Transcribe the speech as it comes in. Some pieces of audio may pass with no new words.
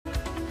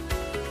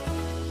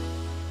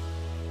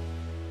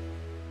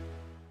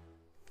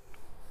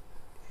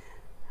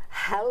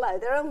Hello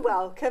there and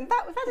welcome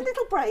back. We've had a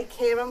little break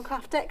here on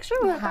Craft Extra.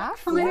 We're back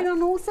firing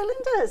on all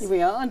cylinders.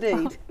 We are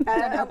indeed. I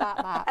don't know about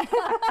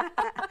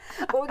that.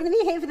 Well, we're going to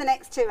be here for the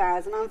next 2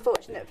 hours, and I'm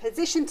fortunate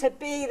position to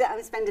be that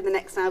I'm spending the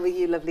next hour with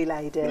you lovely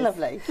ladies.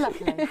 Lovely.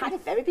 Lovely. Had a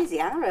very busy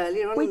hour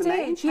earlier on the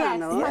main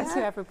channel. Yes, thanks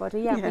to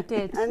everybody. Yeah, we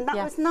did. And that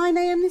was 9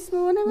 AM this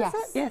morning, was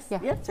it? Yes.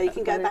 Yeah. So you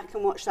can go back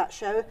and watch that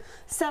show.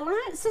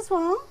 Sellouts as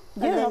well.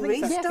 Yeah, and then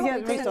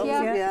restock.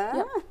 Yeah.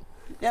 Yep.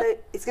 So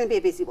it's going to be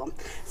a busy one.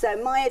 So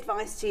my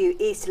advice to you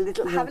is to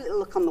have a little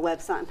look on the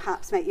website and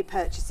perhaps make your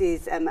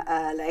purchases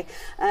early.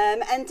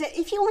 And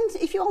if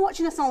you are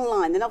watching us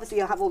online, then obviously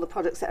you'll have all the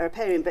products that are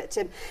appearing. But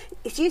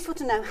it's useful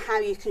to know how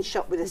you can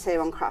shop with us here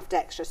on Craft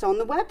Extra. So on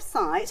the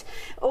website,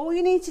 all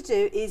you need to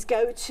do is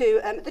go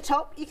to at the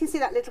top. You can see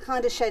that little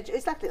kind of schedule.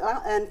 It's that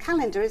little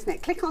calendar, isn't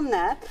it? Click on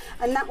there,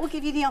 and that will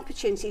give you the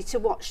opportunity to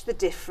watch the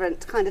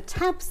different kind of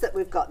tabs that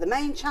we've got. The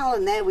main channel,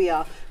 and there we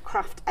are.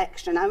 Craft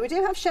Extra. Now we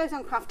do have shows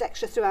on Craft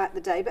Extra throughout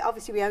the day, but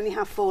obviously we only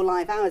have 4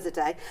 live hours a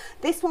day.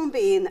 This one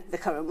being the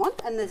current one,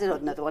 and there's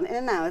another one in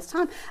an hour's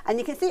time. And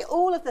you can see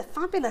all of the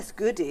fabulous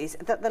goodies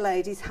that the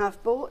ladies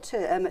have brought to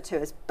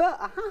us.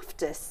 But I have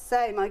to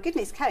say, my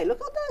goodness, Kay,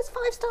 look at those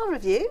 5-star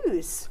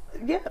reviews.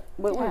 Yeah,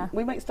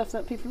 we make stuff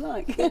that people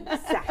like.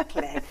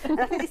 Exactly. And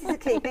I think this is a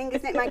key thing,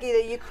 isn't it, Maggie,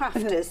 that you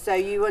crafters, so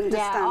you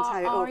understand how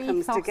it all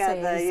comes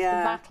together.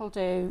 Yeah, that'll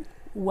do.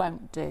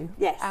 Won't do.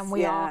 Yes, and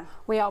we are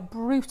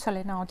brutal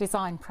in our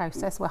design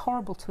process. We're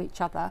horrible to each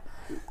other.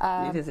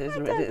 It's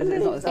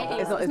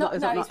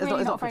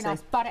not very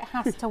nice, but it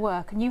has to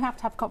work, and you have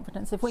to have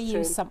confidence. If we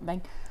use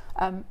something,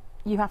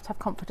 you have to have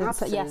confidence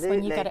that yes,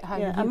 when you get it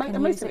home, you can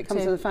and most of it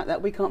comes from the fact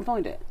that we can't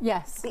find it.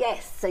 Yes.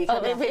 Yes. So you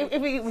can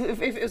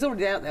if it was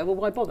already out there, well,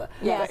 why bother?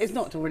 Yes. But it's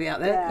not already out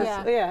there.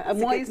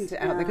 And why isn't it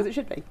out there? Because it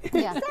should be.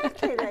 Yeah.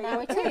 Exactly. No,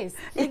 it is.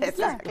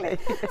 Exactly.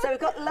 So we've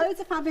got loads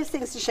of fabulous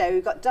things to show.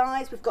 We've got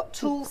dies, we've got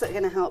tools that are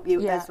going to help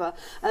you as well.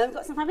 We've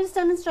got some fabulous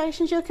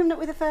demonstrations. You're coming up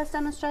with the first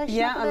demonstration.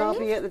 Yeah, and I'll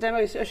be at the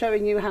demo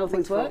showing you how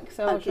things work.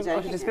 So I should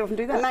just go off and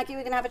do that. And Maggie,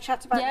 we're going to have a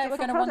chat about we're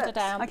going to wander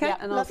down. Okay,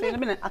 and I'll see you in a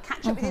minute. I'll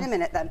catch up with you in a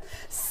minute then.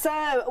 So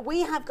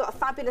we have got a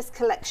fabulous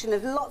collection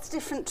of lots of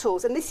different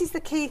tools, and this is the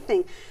key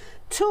thing.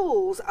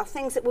 Tools are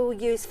things that we will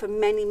use for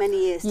many,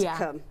 many years to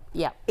come.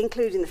 Yeah.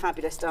 Including the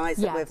fabulous dies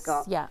that we've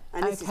got. Yeah.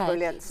 And this is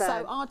brilliant.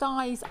 So our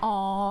dies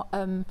are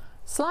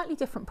slightly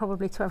different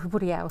probably to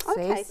everybody else's.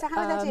 Okay, so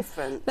how are they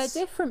different? They're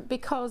different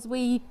because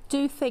we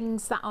do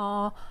things that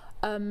are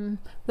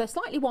they're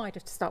slightly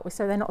wider to start with,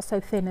 so they're not so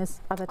thin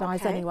as other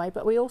dies anyway,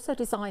 but we also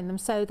design them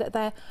so that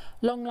they're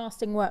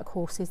long-lasting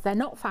workhorses. They're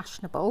not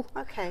fashionable.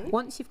 Okay.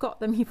 Once you've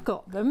got them, you've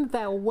got them.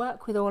 They'll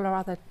work with all our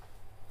other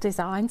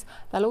designs.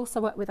 They'll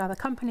also work with other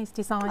companies'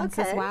 designs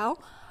as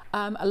well.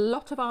 A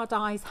lot of our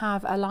dies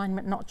have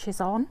alignment notches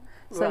on,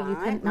 so you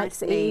can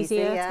makes it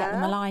easier to get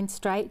them aligned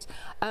straight.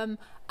 And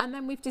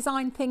then we've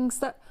designed things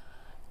that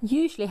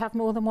usually have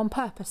more than one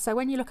purpose. So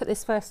when you look at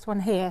this first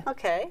one here,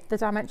 the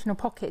dimensional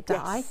pocket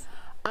die,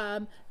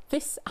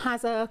 this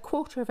has a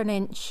 1/4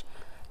 inch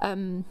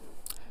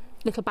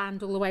little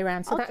band all the way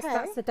around. So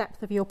that's the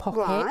depth of your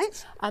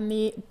pocket. And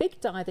the big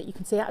die that you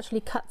can see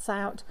actually cuts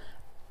out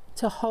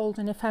to hold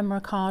an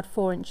ephemera card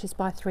 4 inches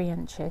by 3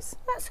 inches.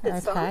 That's a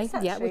good size,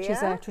 actually, which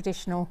is a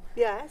traditional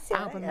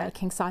album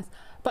making size.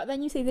 But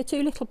then you see the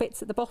 2 little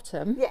bits at the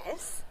bottom.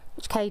 Yes.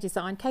 Which Kay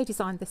designed. Kay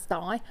designed this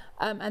die,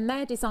 and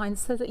they're designed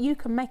so that you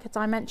can make a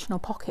dimensional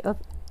pocket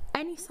of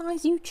any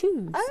size you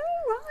choose. Oh,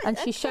 right. And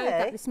she showed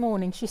that this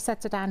morning. She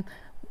said to Dan,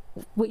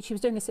 she was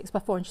doing a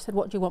 6x4, and she said,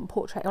 "What do you want,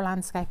 portrait or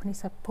landscape?" And he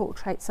said,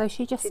 "Portrait." So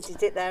she just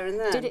did it there and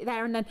then. Did it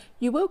there and then.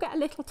 You will get a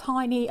little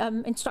tiny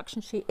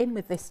instruction sheet in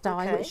with this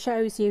die, which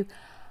shows you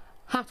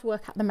how to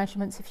work out the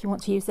measurements if you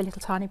want to use the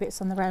little tiny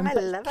bits on their own.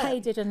 But Kay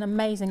did an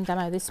amazing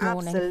demo this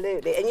morning.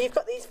 Absolutely. And you've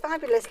got these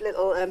fabulous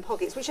little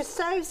pockets, which are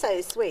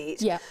so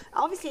sweet. Yeah.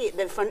 Obviously at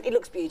the front it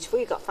looks beautiful.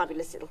 You've got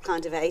fabulous little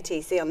kind of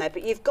ATC on there,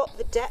 but you've got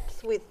the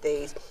depth with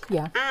these.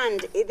 Yeah.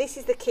 And this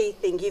is the key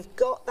thing. You've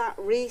got that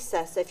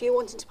recess. So if you're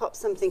wanting to pop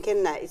something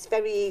in there, it's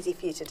very easy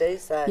for you to do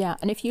so. Yeah.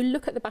 And if you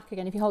look at the back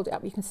again, if you hold it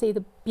up, you can see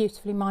the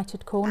beautifully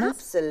mitered corners.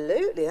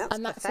 Absolutely.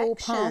 And that's all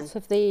part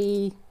of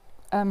the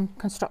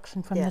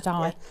construction from the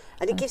die. Yeah.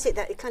 And it gives it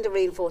that, it kind of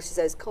reinforces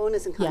those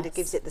corners and kind of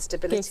gives it the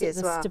stability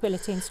as well.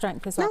 Stability and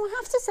strength as well. Now I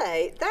have to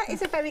say, that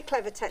is a very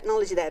clever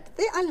technology there.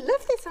 But I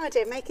love this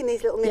idea of making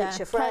these little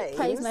miniature frames.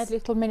 Kay's made a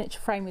little miniature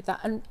frame with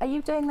that. And are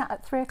you doing that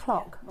at 3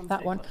 o'clock,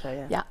 that one?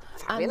 Yeah.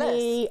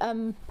 Fabulous.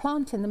 And the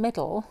plant in the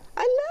middle.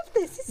 I love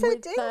this, it's so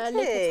with dainty.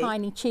 With little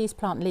tiny cheese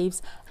plant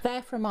leaves.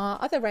 They're from our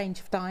other range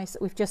of dies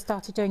that we've just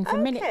started doing for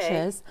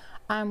miniatures.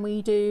 And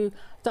we do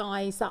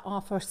dies that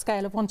are for a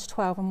scale of 1 to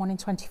 12 and 1 in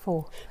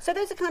 24. So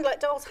those are kind of like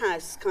doll's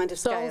house kind of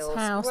scales. Doll's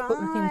house,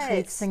 book-looking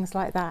intrigues, things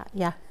like that,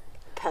 yeah.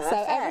 Perfect.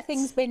 So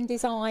everything's been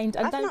designed,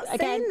 and I've not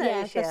seen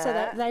those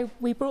yet. so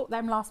we brought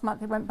them last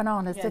month. It went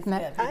bananas, didn't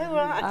it? Oh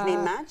right, I can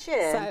imagine.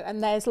 So,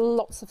 and there's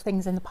lots of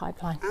things in the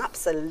pipeline.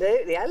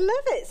 Absolutely, I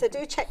love it. So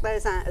do check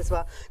those out as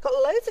well. Got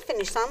loads of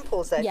finished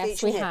samples there.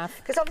 Yes, we have.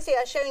 Because obviously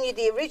I've shown you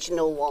the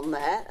original one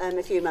there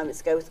a few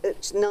moments ago.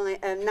 It's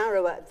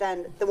narrower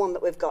than the one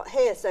that we've got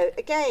here. So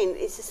again,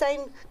 it's the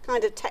same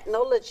kind of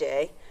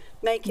technology,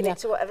 making it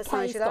to whatever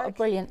size you like. Kay's got a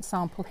brilliant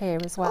sample here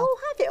as well. Oh,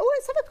 have you? Oh,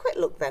 let's have a quick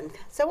look then.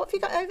 So what have you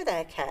got over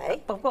there,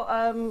 Kay? I've got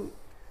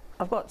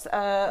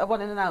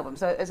one in an album.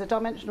 So it's a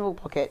dimensional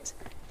pocket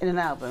in an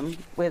album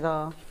with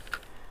our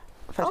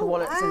photo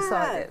wallets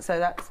inside it. So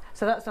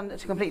that's done to a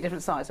completely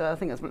different size. So I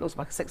think it looks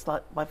like a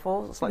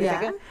 6x4, slightly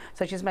bigger.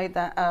 So she's made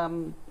that.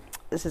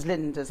 This is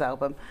Linda's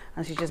album,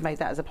 and she's just made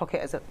that as a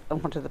pocket on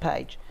front of the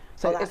page.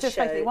 So it's just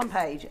basically one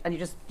page, and you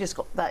just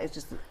got that. Is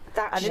just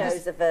that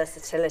shows the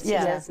versatility,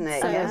 doesn't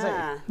it?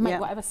 So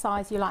make whatever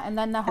size you like, and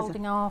then they're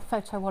holding our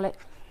photo wallet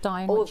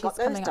die, which is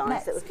coming up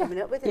next. That we're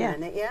coming up with in a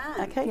minute,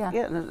 Okay,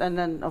 and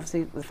then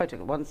obviously the photo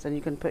ones, then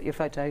you can put your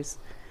photos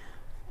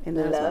in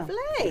there. Lovely.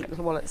 As well.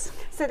 Little wallets.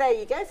 So there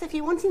you go. So if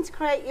you're wanting to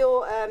create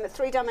your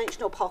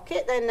three-dimensional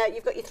pocket, then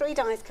you've got your 3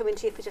 dies coming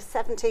to you for just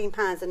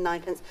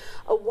 £17.09.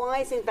 A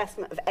wise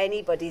investment of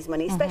anybody's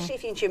money, especially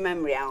if you're into your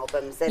memory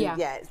albums. Then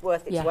it's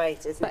worth its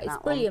weight, isn't it? But it's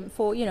brilliant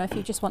for, you know, if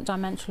you just want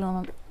dimension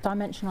on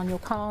your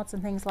cards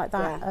and things like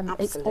that.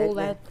 It's all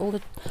the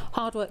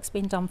hard work's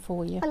been done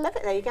for you. I love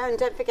it. There you go. And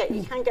don't forget,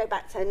 you can go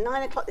back to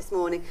 9 o'clock this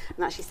morning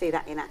and actually see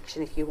that in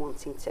action if you're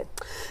wanting to.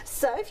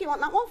 So if you want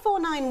that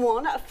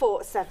 1491 at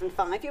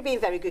 475, you'll be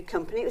in very good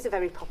company. It was a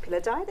very popular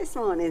die this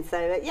morning.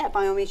 So yeah,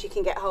 by all means, you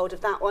can get hold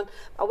of that one.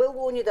 I will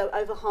warn you though,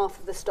 over half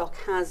of the stock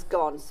has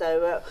gone.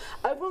 So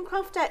over on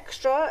Craft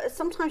Extra,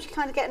 sometimes you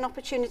kind of get an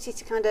opportunity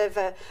to kind of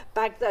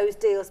bag those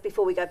deals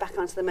before we go back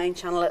onto the main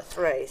channel at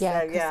 3.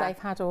 Yeah, because they've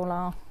had all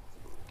our...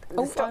 I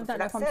don't know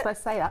if I'm supposed to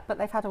say that, but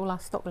they've had all our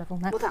stock level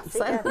now. Well, that's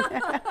it.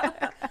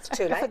 It's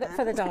too late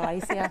for the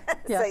dies, So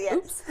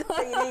yes,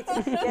 so you need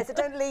to, so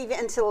don't leave it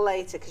until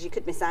later because you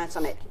could miss out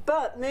on it.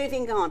 But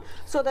moving on,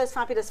 saw those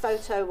fabulous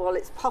photo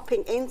wallets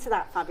popping into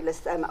that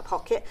fabulous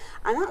pocket,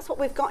 and that's what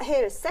we've got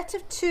here: a set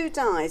of 2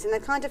 dies, and they're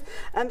kind of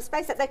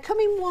spaced out. They come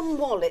in one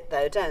wallet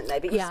though, don't they?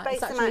 But you space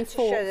them out to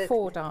show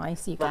 4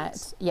 dies you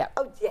get. Yeah.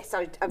 Oh yes,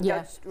 I'm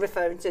just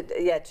referring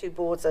to 2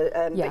 boards.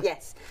 But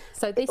yes.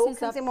 So this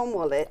comes in one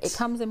wallet. It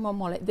comes in one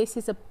wallet. This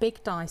is a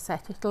big die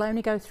set. It'll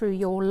only go through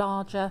your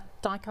larger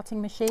die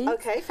cutting machine.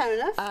 Okay, fair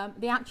enough.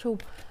 The actual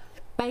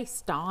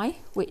base die,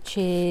 which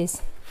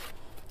is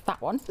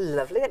that one.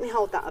 Lovely. Let me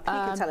hold that up. You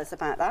can tell us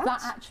about that.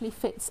 That actually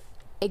fits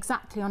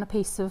exactly on a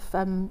piece of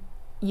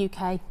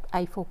UK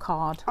A4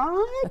 card.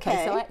 Oh,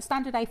 okay. So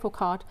standard A4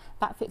 card,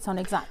 that fits on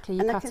exactly.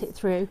 You cut it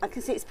through. I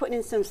can see it's putting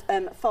in some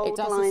fold lines.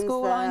 It does the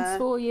score lines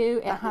for you.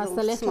 It has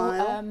the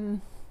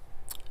little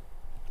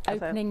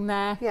opening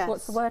there. Yes.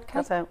 What's the word,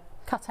 Kate?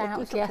 Cut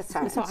out, yes.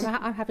 Cut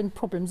out. I'm having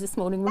problems this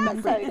morning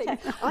remembering.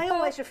 I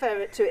always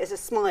refer to it as a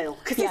smile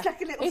because it's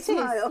like a little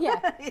smile.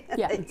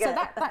 So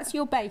that's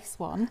your base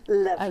one.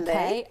 Lovely.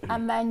 Okay,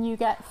 and then you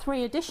get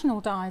 3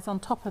 additional dies on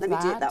top of that.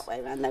 Let me do it that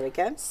way around. There we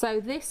go. So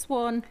this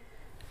one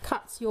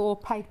cuts your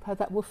paper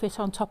that will fit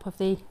on top of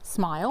the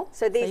smile.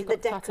 So these are the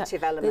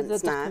decorative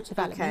elements now.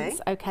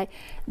 Okay.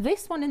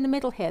 This one in the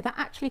middle here, that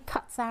actually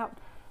cuts out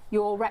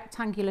your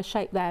rectangular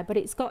shape there, but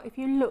it's got, if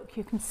you look,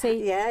 you can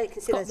see. Yeah, you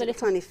can see those little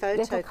tiny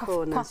photo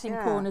corners. Cutting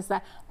corners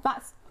there.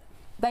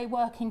 They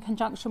work in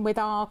conjunction with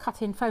our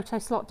cut-in photo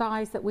slot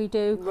dies that we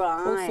do.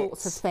 Right. All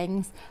sorts of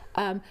things.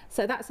 So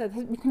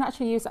you can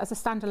actually use it as a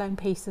standalone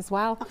piece as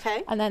well.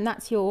 Okay. And then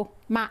that's your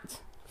mat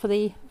for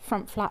the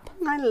front flap.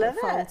 I love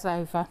it. Folds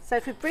over. So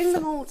if we bring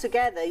them all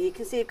together, you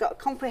can see you've got a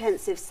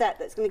comprehensive set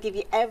that's going to give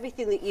you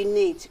everything that you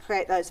need to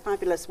create those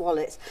fabulous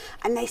wallets.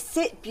 And they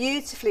sit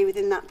beautifully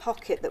within that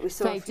pocket that we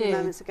saw a few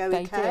moments ago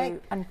with Kay. They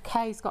do. And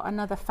Kay's got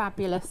another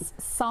fabulous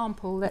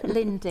sample that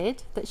Lynn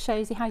did that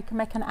shows you how you can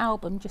make an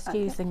album just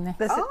using this.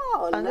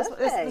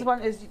 This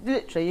one is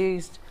literally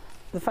used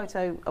the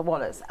photo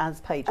wallets as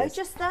pages. Oh,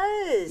 just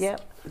those?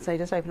 Yep. So you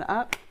just open it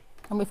up.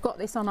 And we've got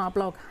this on our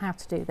blog, how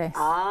to do this.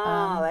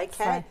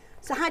 Okay.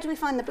 So how do we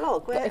find the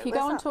blog? If you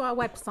go onto our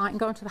website and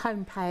go onto the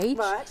home page,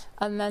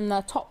 and then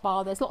the top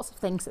bar, there's lots of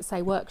things that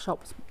say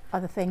workshops,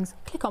 other things.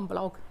 Click on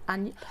blog,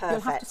 and you'll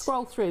have to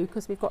scroll through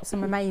because we've got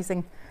some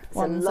amazing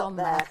ones on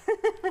there.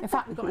 In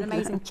fact, we've got an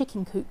amazing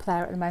chicken coop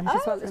there at the moment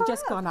as well. It's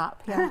just gone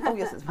up. Oh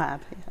yes, it's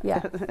fab.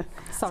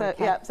 Sorry.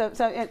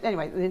 So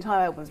anyway, the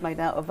entire album is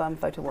made out of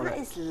photo wallets. That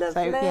is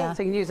lovely. So you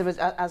can use them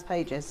as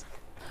pages.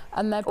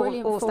 And they're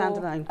brilliant or for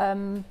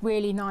standalone.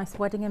 Really nice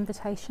wedding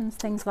invitations,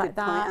 things like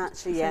that.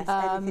 Actually, yes,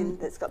 anything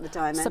that's got the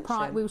dimension.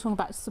 We were talking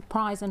about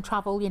surprise and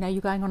travel. You know,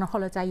 you're going on a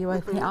holiday, you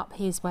open it up.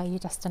 Here's where your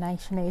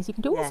destination is. You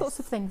can do all sorts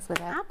of things with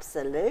it.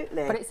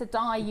 Absolutely. But it's a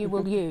die you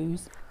will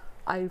use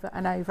over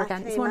and over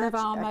again. It's one of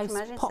our most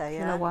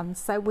popular ones.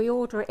 So we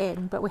order it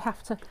in, but we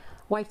have to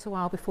wait a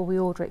while before we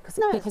order it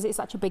because it's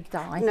such a big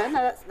die. No,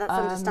 that's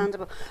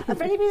understandable. And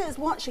for anybody that's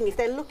watching, if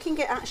they're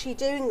looking at actually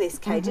doing this,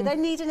 Kay, do they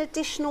need an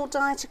additional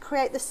die to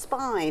create the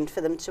spine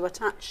for them to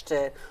attach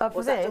to?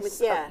 For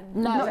this?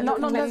 No,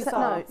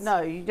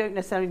 no, you don't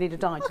necessarily need a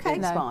die to do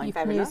the spine. You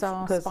can use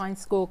our spine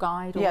score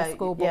guide or a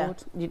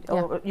scoreboard.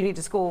 Or you need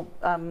a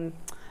scoring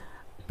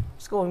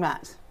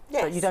mat.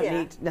 Yes, so you don't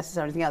need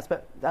necessarily anything else.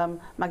 But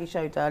Maggie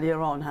showed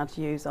earlier on how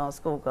to use our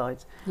score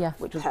guides,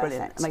 which was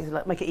brilliant.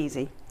 It make it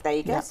easy. There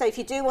you go. So if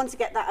you do want to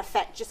get that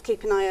effect, just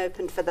keep an eye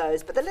open for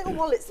those. But the little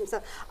wallets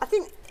themselves, I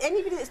think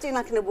anybody that's doing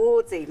like an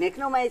awards evening, you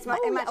can always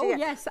imagine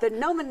the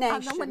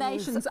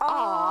nominations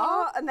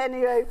are, and then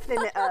you're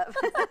opening it up.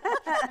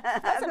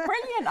 That's a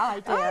brilliant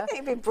idea. I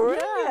think it'd be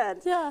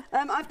brilliant. Yeah.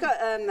 I've got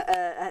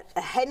a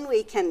hen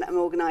weekend that I'm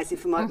organising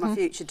for my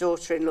future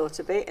daughter-in-law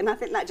to be, and I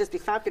think that'd just be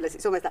fabulous.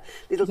 It's almost like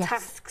little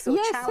tasks or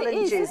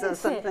challenges or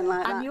something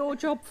like that. And your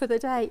job for the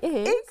day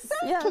is...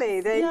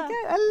 Exactly. There you go.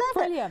 I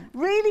love it.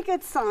 Really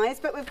good size,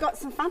 but we've got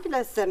some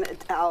fabulous...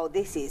 oh,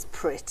 this is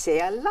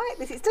pretty. I like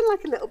this. It's done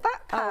like a little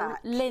backpack.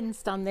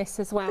 Lynn's done this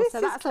as well. This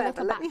so that's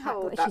clever. a little Let me backpack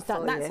hold that she's that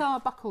done. for That's you. our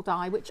buckle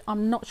die, which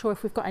I'm not sure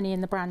if we've got any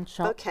in the brand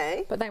shop.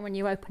 Okay. But then when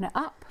you open it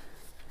up...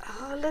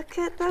 Oh, look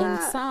at that.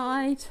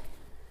 Inside...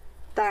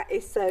 That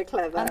is so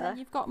clever. And then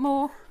you've got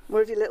more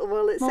of your little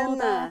wallets in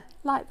there.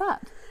 Like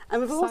that.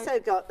 And we've also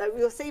got,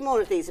 we'll see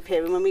more of these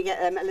appearing when we get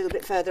a little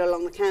bit further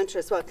along the counter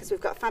as well, because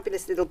we've got a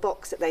fabulous little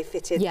box that they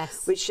fit in,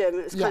 which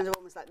is kind of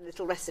almost like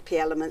little recipe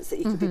elements that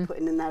you could be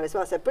putting in there as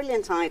well. So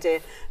brilliant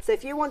idea. So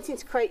if you're wanting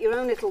to create your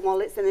own little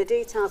wallets, then the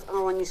details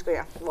are on your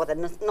screen. Well, they're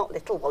not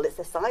little wallets,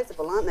 they're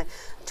sizable, aren't they?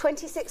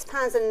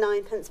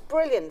 £26.09,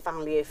 brilliant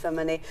value for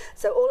money.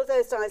 So all of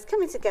those dies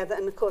coming together,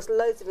 and of course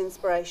loads of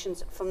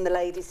inspirations from the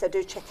ladies, so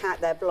do check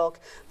out their blog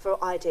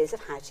for ideas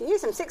of how to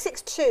use them.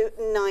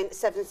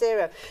 662970.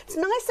 It's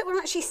nice that we're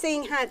actually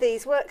seeing how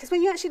these work, because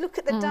when you actually look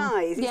at the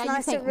dies, it's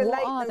nice to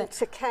relate them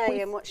to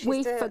Kay and what she's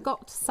doing. We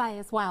forgot to say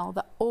as well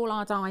that all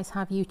our dies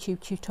have YouTube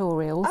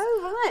tutorials.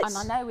 Oh, right. And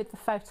I know with the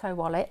photo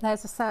wallet,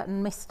 there's a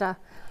certain Mr.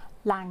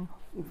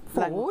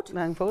 Langford.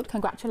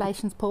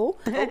 Congratulations, Paul,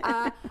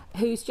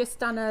 who's just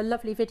done a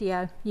lovely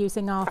video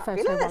using our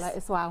photo wallet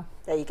as well.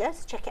 There you go,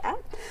 so check it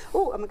out.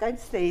 Oh, am I going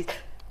to sneeze?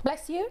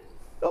 Bless you.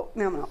 Oh,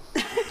 no, I'm not.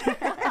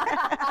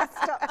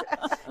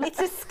 It's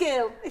a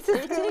skill. It's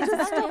a skill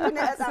just stopping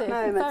it at that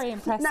moment. Very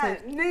impressive. Now,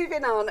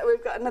 moving on,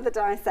 we've got another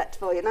die set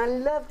for you, and I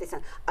love this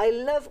one. I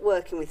love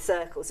working with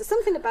circles. There's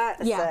something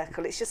about a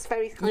circle. It's just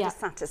very kind of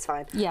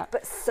satisfying,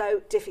 but so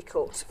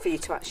difficult for you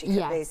to actually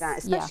cut these out,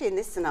 especially in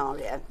this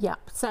scenario. Yeah.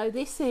 So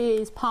this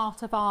is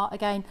part of our,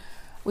 again,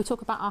 we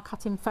talk about our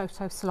cut-in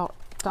photo slot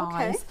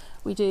dies. Okay.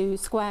 We do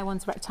square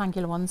ones,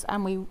 rectangular ones,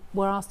 and we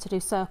were asked to do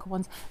circle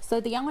ones.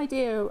 So the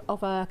idea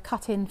of a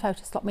cut-in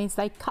photo slot means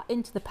they cut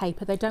into the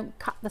paper, they don't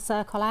cut the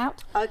circle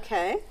out.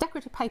 Okay.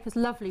 Decorative paper's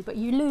lovely, but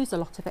you lose a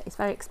lot of it. It's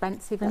very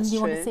expensive, and you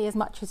want to see as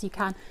much as you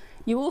can.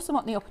 You also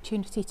want the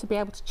opportunity to be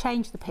able to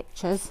change the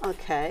pictures.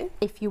 Okay.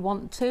 If you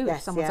want to,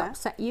 if someone's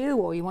upset you,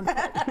 or you want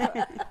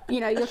to,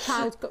 you know, your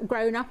child's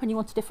grown up and you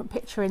want a different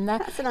picture in there.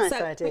 That's a nice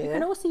idea. But you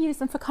can also use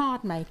them for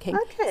card making.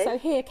 Okay. So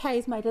here,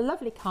 Kay's made a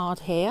lovely card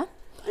here.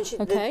 And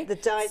the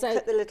dies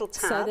cut the little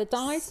tabs. So the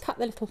dies cut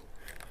the little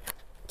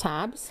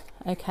tabs,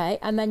 okay,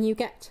 and then you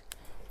get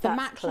the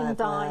matching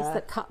dies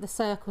that cut the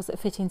circles that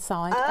fit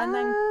inside. And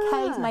then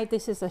Kay's made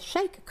this as a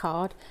shaker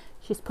card.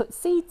 She's put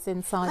seeds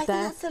inside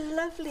there. That's a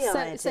lovely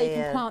idea. So you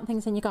can plant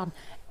things in your garden.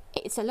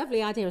 It's a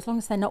lovely idea as long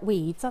as they're not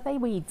weeds. Are they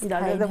weeds? No,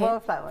 they're the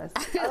wildflowers.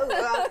 Oh,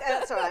 well,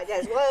 that's all right.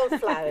 Yes,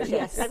 wildflowers.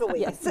 Yes, never weeds.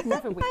 Yes,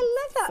 never weeds. I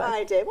love that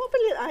idea. What a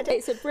brilliant idea!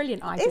 It's a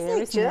brilliant idea,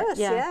 isn't it?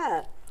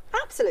 Yeah.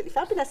 Absolutely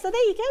fabulous. So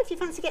there you go. If you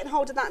fancy getting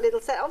hold of that little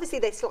set, obviously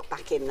they slot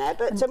back in there,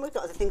 but we've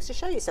got other things to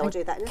show you, so I'll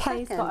do that in a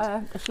Kay's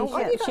second. She'll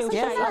show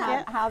you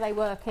how they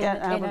work in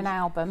an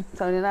album.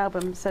 So in an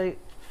album, so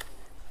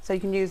you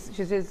can use.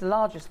 She's used the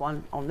largest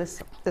one on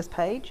this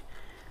page,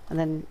 and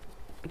then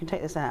you can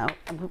take this out,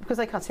 and because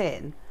they cut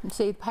in.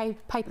 See, the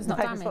paper's not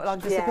damaged.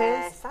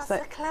 Yes, that's so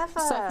clever.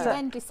 So if you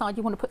then decide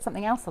you want to put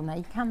something else on there,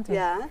 you can do.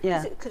 Yeah.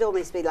 It could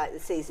almost be like the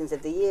seasons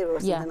of the year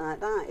or something like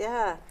that.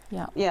 Yeah.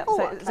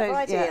 Oh,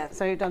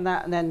 so you've done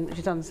that, and then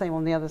she's done the same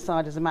on the other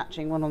side as a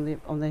matching one on the.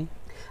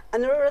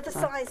 And there are other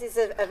sizes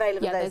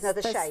available. There's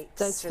other shapes.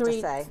 There's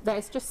three.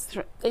 There's just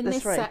in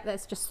this set.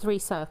 There's just 3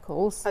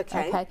 circles.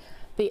 Okay.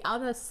 The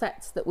other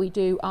sets that we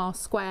do are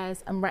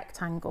squares and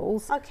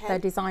rectangles. Okay. They're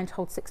designed to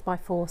hold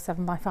 6x4,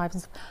 7x5.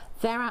 And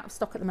they're out of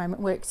stock at the moment.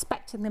 We're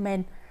expecting them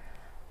in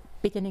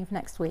beginning of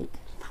next week.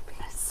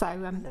 Fabulous. So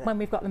when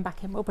we've got them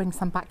back in, we'll bring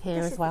some back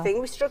here as well. This is the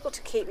thing. We struggle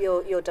to keep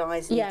your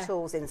dies and your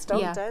tools in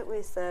stock, don't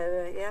we?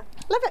 So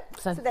love it.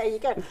 So there you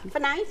go. For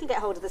now, you can get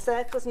hold of the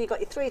circles, and you've got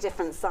your 3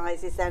 different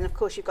sizes. Then, of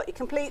course, you've got your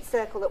complete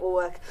circle that will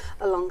work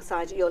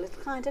alongside your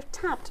little kind of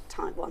tabbed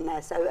type one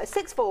there. So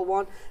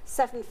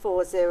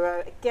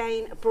 641740.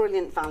 Again, a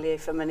brilliant value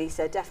for money.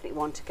 So definitely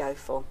one to go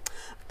for.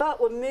 But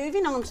we're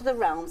moving on to the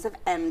realms of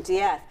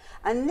MDF.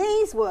 And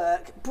these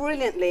work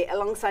brilliantly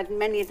alongside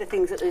many of the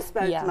things that we've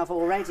spoken of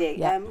already.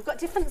 We've got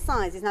different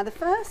sizes. Now, the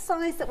first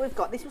size that we've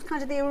got, this was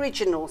kind of the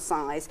original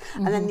size,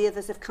 and then the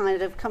others have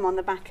kind of come on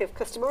the back of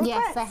customer requests.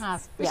 Yes, they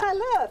have. Which I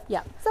love.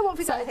 Yeah. So what have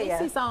we got here?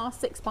 This is our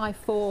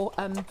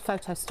 6x4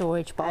 photo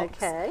storage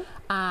box. Okay.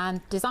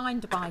 And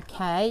designed by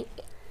Kay.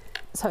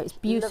 So it's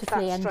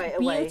beautifully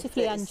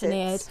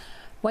engineered.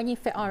 When you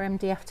fit our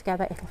MDF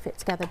together, it'll fit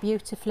together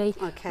beautifully.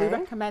 Okay. We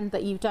recommend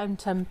that you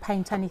don't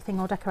paint anything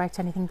or decorate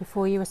anything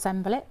before you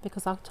assemble it,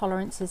 because our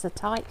tolerances are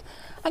tight.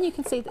 And you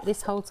can see that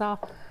this holds our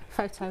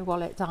photo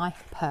wallet die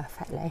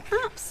perfectly.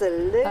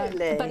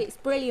 Absolutely. But it's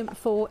brilliant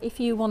for if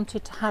you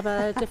wanted to have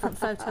a different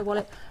photo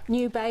wallet,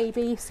 new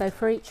baby. So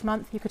for each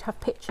month, you could have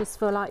pictures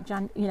for like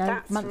month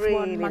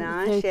really 1,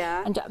 month 2,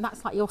 yeah. and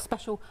that's like your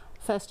special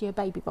first-year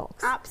baby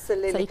box.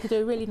 Absolutely. So you could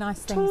do really nice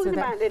things with it. Talking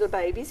about little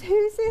babies,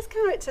 who's this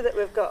character that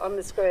we've got on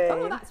the screen?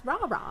 Oh, that's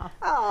Rara.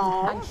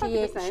 Oh,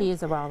 and she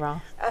is a Rara.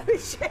 Oh,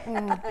 is she?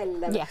 I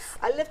love it.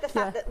 I love the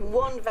fact that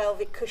one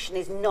velvet cushion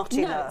is not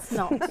enough.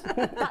 No, it's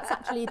not. That's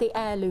actually the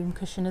heirloom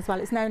cushion as well.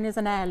 It's known as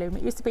an heirloom.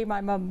 It used to be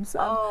my mum's.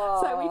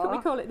 So we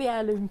call it the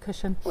heirloom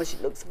cushion. Well, she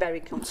looks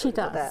very comfortable. She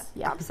does, there.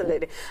 yeah.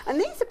 Absolutely. And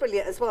these are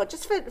brilliant as well,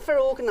 just for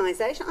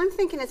organisation. I'm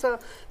thinking as well,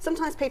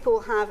 sometimes people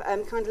will have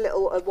kind of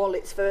little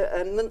wallets for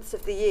months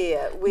of the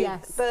year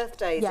with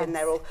birthdays in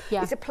there, or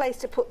it's a place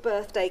to put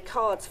birthday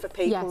cards for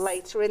people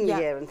later in the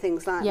year and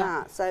things like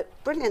that. So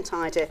brilliant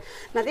idea.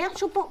 Now the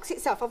actual box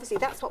itself, obviously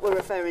that's what we're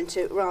referring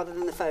to rather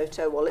than the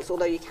photo wallets,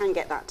 although you can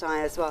get that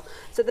die as well.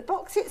 So the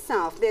box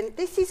itself, then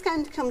this is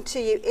going to come to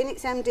you in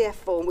its MDF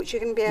form, which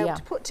you're going to be able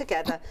to put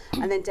together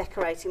and then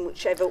decorate in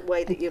whichever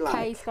way that you like.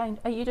 Kay's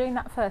are you doing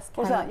that first,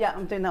 Kay? What's that? Yeah,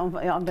 I'm doing that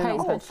one. Yeah, I'm doing Kay's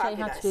that one. going to show you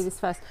how to do this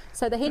first.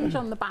 So the hinge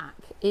on the back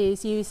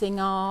is using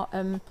our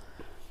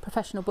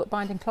professional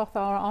bookbinding cloth,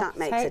 that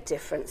makes a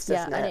difference,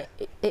 doesn't it?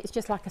 And it's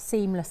just like a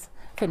seamless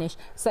finish.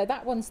 So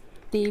that one's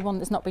the one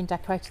that's not been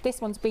decorated. This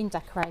one's been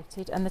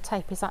decorated, and the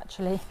tape is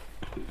actually...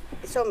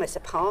 It's almost a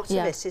part of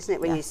it, isn't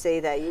it, when you see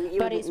there? You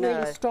but it's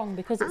really strong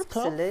because it's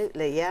cloth.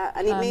 Absolutely, yeah.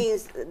 And it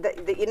means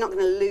that you're not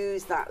going to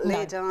lose that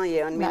lid, are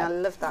you? I mean, I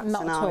love that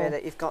scenario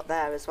that you've got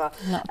there as well.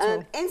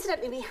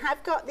 Incidentally, we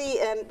have got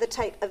the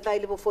tape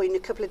available for you in a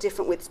couple of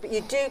different widths, but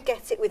you do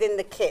get it within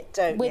the kit,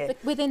 don't you?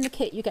 Within the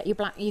kit, you get your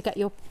black, you get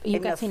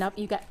enough,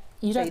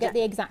 you don't get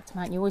the exact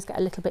amount, you always get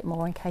a little bit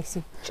more in case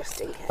you...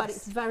 Just in case. But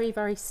it's very,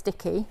 very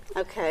sticky.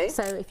 Okay.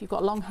 So if you've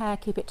got long hair,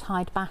 keep it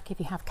tied back.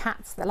 If you have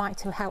cats that like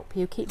to help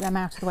you, keep them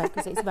out of the way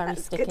because it's very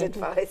sticky. Good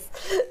advice.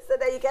 So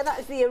there you go, that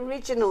is the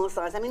original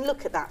size. I mean,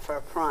 look at that for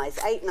a price,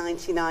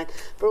 $8.99.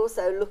 But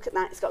also look at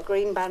that, it's got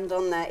green band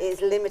on there. It's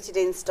limited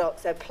in stock,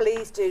 so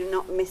please do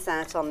not miss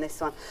out on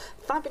this one.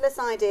 Fabulous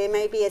idea,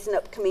 maybe as an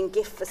upcoming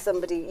gift for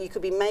somebody. You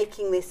could be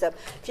making this up.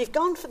 If you've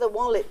gone for the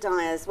wallet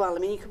die as well, I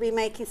mean, you could be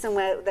making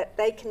somewhere that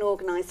they can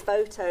organise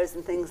photos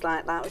and things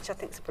like that, which I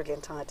think is a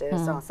brilliant idea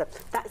as well. So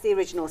that's the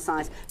original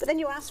size. But then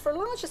you asked for a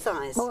larger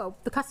size. Well,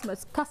 the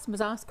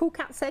customers asked, Cool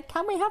Cat said,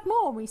 can we have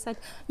more? And we said,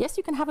 yes,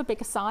 you can have a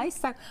bigger size.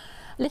 So a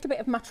little bit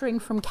of muttering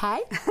from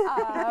Kay,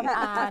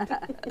 and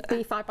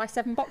the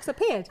 5x7 box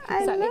appeared.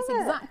 So it's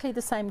exactly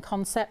the same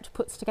concept,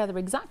 puts together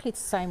exactly the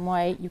same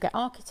way. You get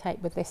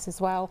architape with this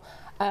as well.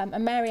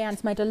 And Mary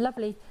Ann's made a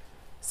lovely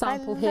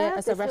sample here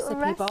as a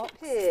recipe box.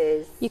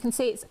 You can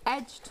see it's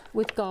edged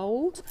with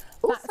gold.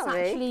 That's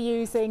actually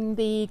using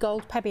the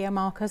gold Pebeo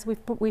markers.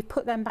 We've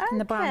put them back in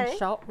the brand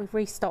shop. We've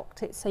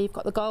restocked it, so you've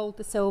got the gold,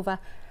 the silver,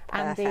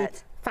 and the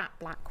fat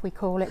black, we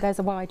call it. There's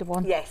a wider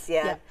one. Yes,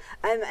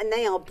 and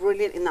they are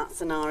brilliant in that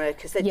scenario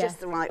because they're just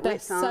the right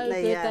width, aren't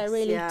they? Good. They're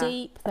really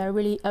deep. They're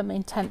really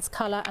intense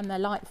colour, and they're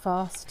light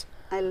fast.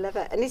 I love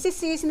it. And is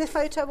this using the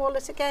photo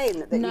wallet again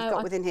that you've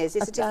got within here? Is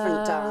this a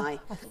different die?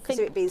 Because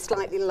it being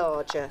slightly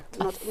larger.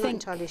 I'm not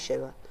entirely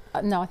sure.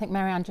 No, I think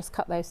Mary Ann just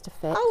cut those to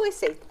fit. Oh, I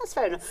see. That's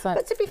fair enough.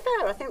 But to be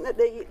fair, I think that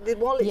the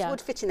wallets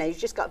would fit in there. You've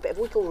just got a bit of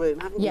wiggle room,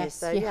 haven't you?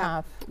 Yes, you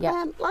have.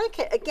 Yeah. Like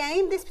it.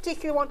 Again, this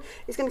particular one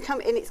is going to come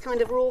in its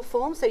kind of raw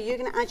form, so you're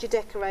going to add your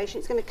decoration.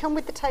 It's going to come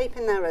with the tape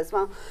in there as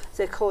well.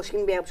 So, of course, you're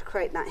going to be able to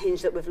create that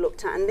hinge that we've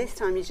looked at. And this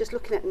time, you're just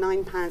looking at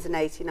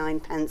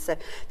 £9.89. So,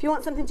 if you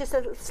want something just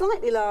a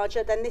slightly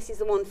larger, then this is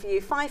the one for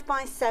you.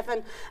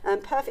 5x7,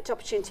 perfect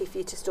opportunity for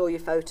you to store your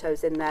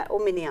photos in there,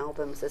 or mini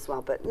albums as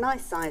well. But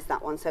nice size,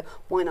 that one. So,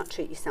 why not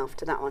treat yourself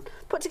to that one?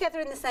 Put together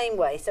in the same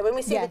way. So, when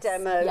we see the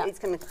demo, it's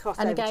going to cross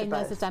over to both. And again,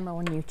 there's a demo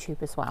on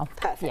YouTube as well.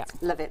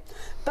 Perfect. Love it.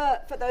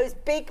 But for those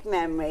big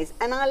memories,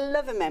 and I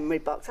love a memory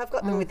box. I've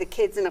got them with the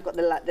kids, and I've got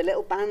the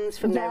little bands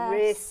from their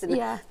wrists and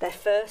their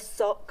first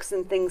socks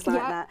and things like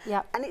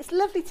that. And it's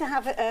lovely to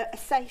have a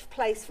safe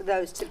place for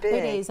those to be.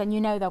 It is, and you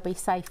know they'll be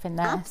safe in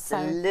there.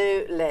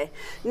 Absolutely.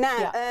 So.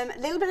 Now, a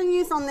little bit of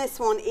news on this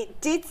one.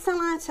 It did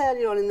sell out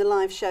earlier on in the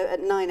live show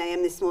at 9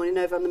 AM this morning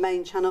over on the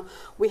main channel.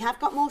 We have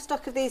got more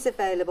stock of these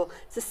available.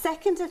 It's the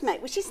 2nd of May,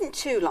 which isn't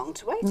too long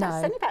to wait. No.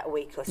 It's only about a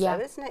week or so,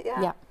 isn't it?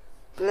 Yeah.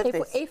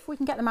 If we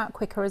can get them out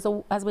quicker,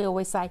 as we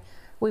always say,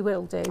 we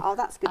will do. Oh,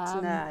 that's good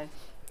to know.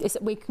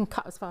 we can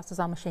cut as fast as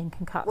our machine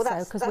can cut. Well,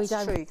 that's we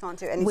don't true. You can't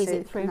do any whiz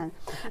it through. No.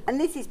 And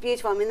this is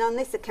beautiful. I mean, on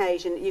this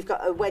occasion, you've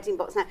got a wedding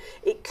box. Now,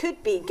 it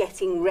could be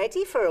getting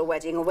ready for a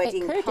wedding, or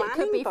wedding planning box. It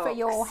could be for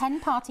your hen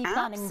party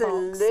planning box.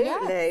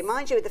 Absolutely.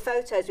 Mind you, with the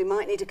photos, we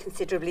might need a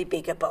considerably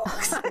bigger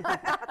box. I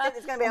think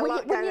there's going to be a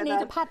lot going on. Will you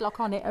need a padlock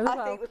on it as well?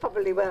 I think we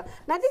probably will.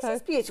 Now, this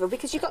is beautiful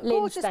because you've got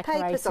gorgeous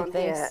papers on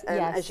here,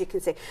 as you can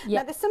see.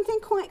 Now, there's something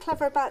quite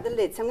clever about the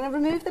lid. So I'm going to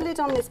remove the lid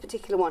on this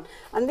particular one.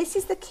 And this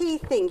is the key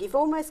thing. You've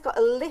almost got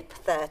a lip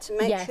there to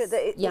make sure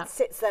that it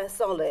sits there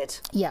solid.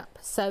 Yep.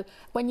 So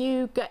when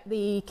you get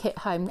the kit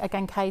home,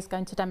 again, Kay's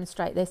going to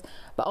demonstrate this,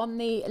 but on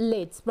the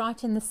lids,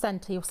 right in the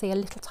centre, you'll see a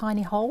little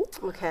tiny hole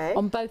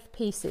on both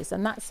pieces,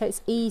 and that's so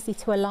it's easy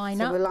to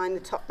align up. So align the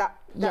top,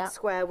 that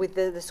square with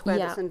the square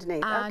that's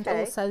underneath. And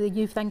also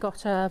you've then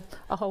got a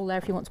hole there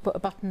if you want to put a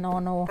button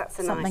on or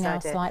something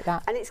else like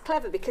that. And it's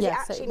clever because it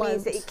actually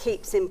means that it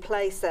keeps in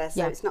place there,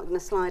 so it's not going to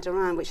slide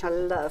around, which I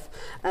love.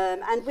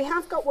 And we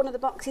have got one of the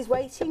boxes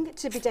waiting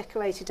to be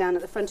decorated down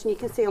at the front, and you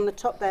can see on the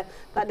top there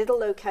that little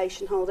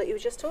location hole that you were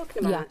just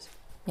talking about.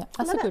 Yeah,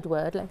 that's a good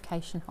word,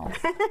 location hole.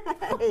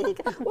 There you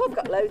go. Well, I've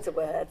got loads of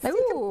words.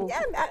 Ooh.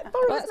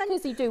 That's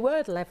because you do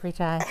Wordle every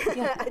day.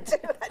 I do,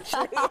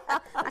 actually.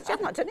 Actually,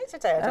 I've not done it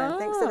today, I don't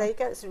think, so there you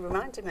go, it's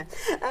reminding me.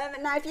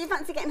 Now, if you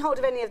fancy getting hold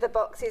of any of the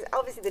boxes,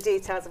 obviously the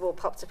details have all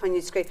popped up on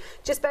your screen.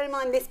 Just bear in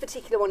mind this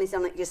particular one is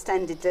on your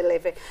extended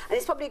delivery, and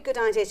it's probably a good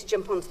idea to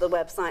jump onto the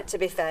website, to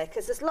be fair,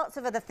 because there's lots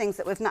of other things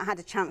that we've not had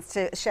a chance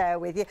to share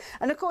with you.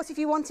 And of course, if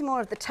you wanted more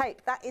of the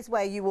tape, that is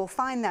where you will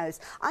find those.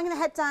 I'm going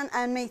to head down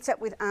and meet up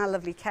with our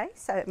lovely Kay,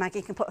 so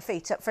Maggie can put her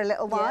feet up for a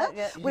little while.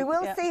 We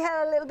will see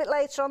her a little bit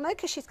later on though,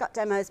 because she's got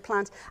demos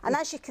planned. And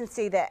as you can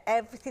see there,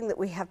 everything that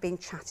we have been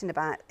chatting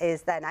about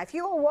is there. Now, if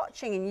you are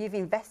watching and you've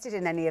invested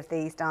in any of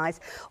these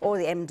dies or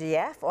the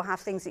MDF or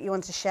have things that you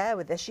want to share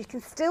with us, you can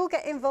still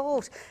get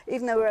involved,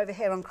 even though we're over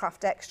here on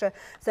Craft Extra.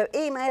 So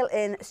email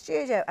in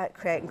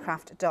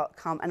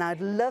studio@createandcraft.com, and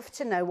I'd love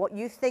to know what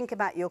you think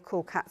about your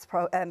Cool Cats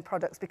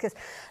products, because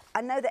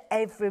I know that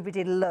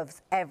everybody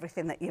loves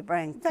everything that you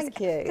bring. Thank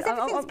you. Because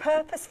everything's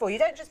purposeful.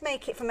 You don't just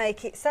make it for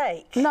make its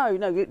sake. No,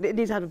 it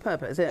needs to have a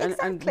purpose.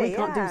 And we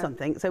can't do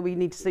something, so we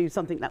need to do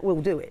something that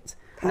will do it.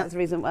 And that's the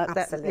reason why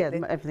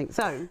everything.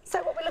 So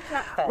what we're looking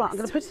at first. Right, I'm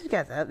going to put it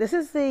together. This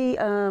is the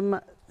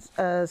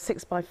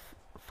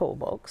 6x4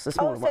 box, the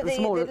smaller one,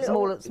 the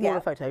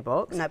smaller photo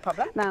box. No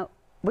problem. Now,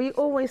 we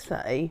always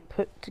say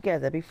put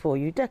together before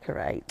you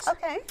decorate.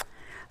 Okay.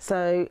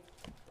 So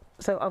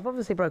I've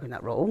obviously broken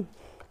that rule.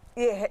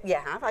 Yeah, you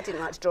have. I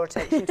didn't like to draw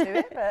attention to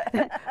it.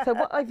 But So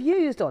what I've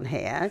used on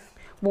here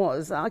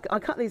was, I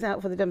cut these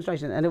out for the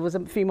demonstration, and there was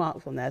a few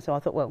marks on there, so I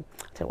thought, well,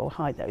 we'll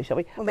hide those, shall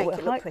we? We'll make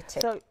it look pretty.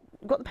 So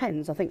we've got the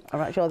pens, I think,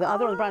 are actually, the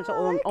other on the branch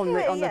on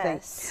the thing.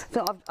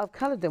 So I've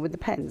coloured them with the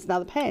pens. Now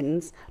the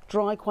pens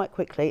dry quite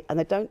quickly, and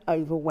they don't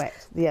over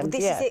wet the MDF. Well,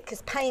 this is it,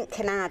 because paint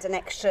can add an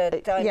extra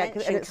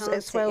dimension, and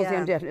it swells the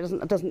MDF,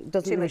 and it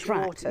doesn't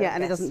retract.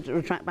 And it doesn't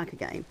retract back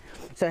again.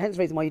 So hence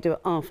the reason why you do it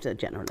after,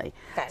 generally.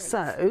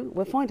 So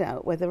we'll find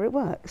out whether it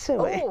works,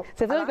 shall we? So if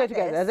they don't go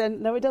together,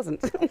 then no, it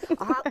doesn't.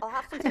 I'll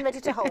have something ready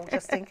to hold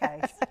just in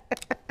case.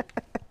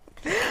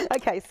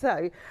 Okay,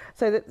 so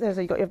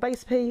you've got your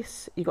base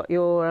piece, you've got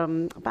your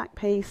back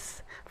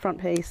piece,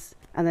 front piece,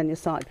 and then your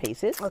side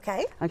pieces.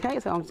 Okay. Okay,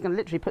 so I'm just going to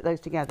literally put those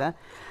together,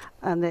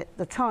 and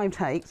the time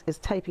takes is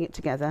taping it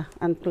together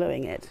and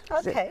gluing it.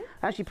 Okay.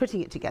 Actually putting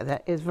it together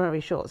is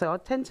very short, so I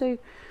tend to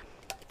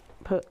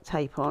put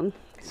tape on.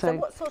 So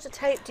what sort of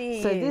tape do you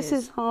use? So this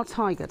is our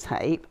tiger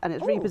tape, and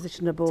it's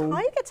repositionable.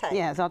 Tiger tape?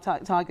 Yeah, it's our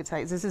tiger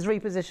tape. This is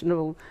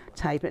repositionable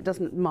tape. It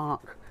doesn't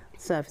mark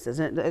surfaces,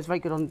 and it's very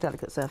good on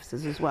delicate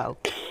surfaces as well,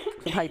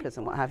 for papers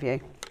and what have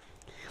you.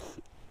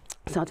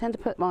 So I tend to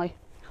put my...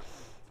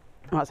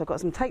 Right, so I've got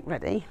some tape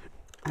ready,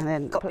 and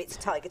then... Got bits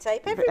of tiger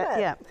tape everywhere.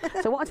 Yeah.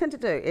 So what I tend to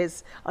do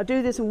is, I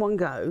do this in one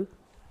go,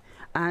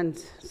 and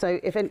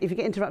so if you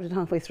get interrupted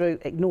halfway through,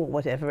 ignore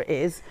whatever it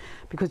is,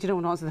 because you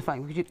don't want to answer the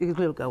phone, because your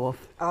glue will go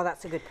off. Oh,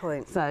 that's a good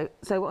point. So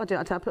what I do,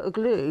 I put a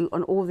glue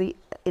on all the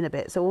inner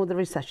bits, so all the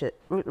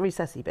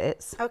recessy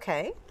bits.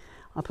 Okay.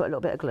 I put a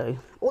little bit of glue.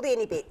 All the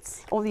inny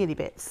bits? All the inny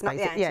bits. Not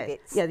the outy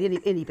bits? Yeah, the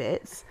inny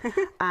bits.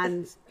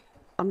 And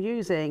I'm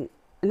using,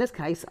 in this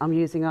case, I'm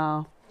using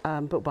our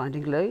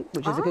bookbinding glue,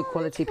 which is a good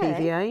quality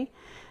PVA.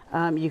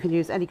 You can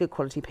use any good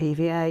quality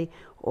PVA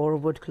or a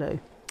wood glue.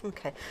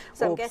 Okay,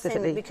 so I'm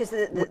guessing because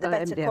the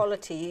better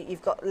quality,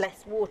 you've got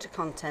less water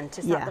content,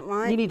 is that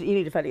right? You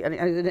need a fairly, and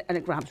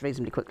it grabs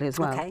reasonably quickly as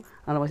well. Okay.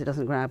 Otherwise it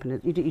doesn't grab,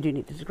 and you do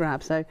need it to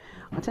grab. So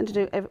I tend to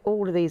do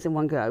all of these in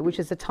one go, which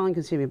is a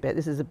time-consuming bit.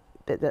 This is a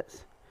bit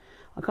that's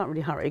I can't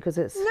really hurry because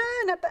it's...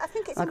 No, but I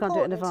think it's I can't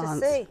do it in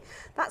important to advance. see.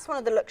 That's one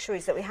of the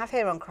luxuries that we have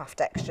here on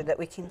Craft Extra, that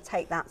we can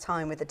take that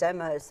time with the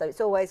demos. So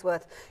it's always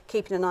worth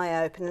keeping an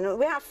eye open. And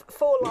we have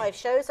 4 live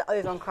shows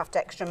over on Craft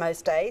Extra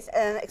most days,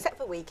 except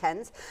for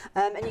weekends.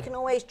 And you can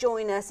always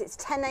join us. It's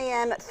 10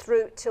 a.m.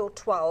 through till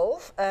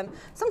 12.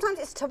 Sometimes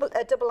it's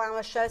a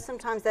double-hour show.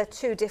 Sometimes they're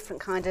 2 different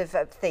kind of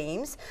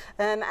themes.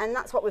 And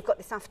that's what we've got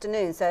this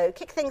afternoon. So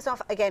kick things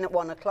off again at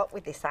 1 o'clock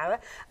with this hour.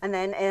 And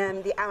then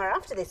the hour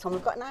after this one,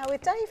 we've got an hour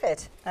with David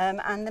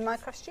and the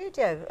Minecraft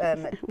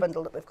Studio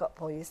bundle that we've got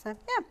for you. So,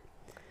 yeah,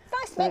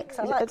 nice mix.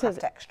 I like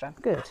Craft Extra.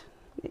 Good.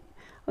 I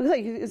was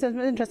like, there's some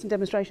interesting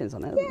demonstrations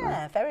on it, isn't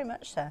there? Very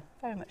much so.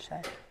 Very much so.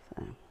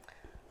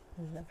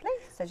 Lovely.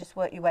 So just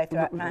work your way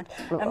through it, man.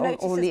 I've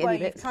noticed as well,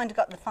 you've kind of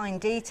got the fine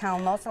detail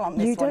nozzle on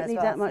this one as well. You don't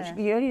need that much.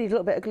 You only need a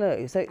little bit of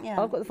glue. So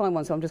I've got the fine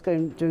one, so I'm just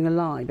doing a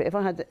line. But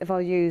if I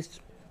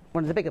used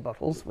one of the bigger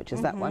bottles, which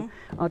is that one,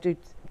 I'll do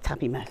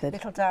tappy method.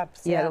 Little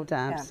dabs. Yeah, little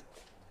dabs.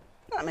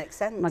 Yeah. That makes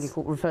sense. Maggie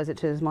refers it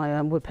to as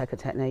my woodpecker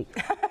technique.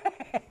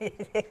 You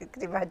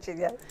can imagine,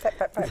 yeah.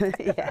 Pep.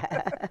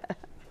 Yeah.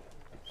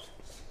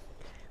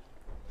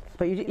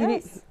 But you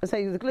need,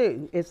 say the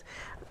glue is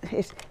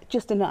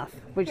just enough,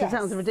 which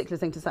sounds a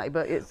ridiculous thing to say,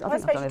 but it's. I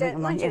suppose you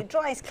don't mind it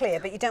dries clear,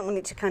 but you don't want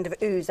it to kind of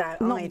ooze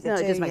out either. No,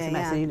 it just makes a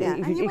mess.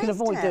 You can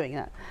avoid doing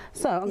that.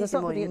 So I'm going to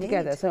start putting it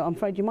together. So I'm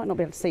afraid you might not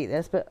be able to see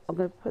this, but I'm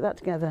going to put that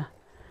together.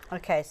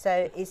 Okay,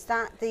 so is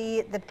that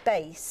the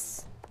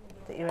base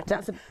that you're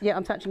attaching? I'm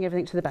attaching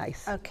everything to the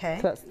base. Okay.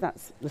 So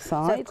that's the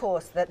side. So of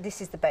course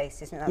this is the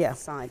base, isn't it? That's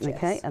the side. Yes.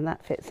 Okay, and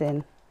that fits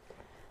in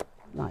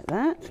like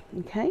that.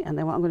 Okay, and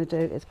then what I'm going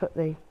to do is put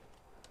the.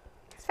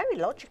 It's very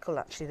logical,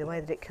 actually, the way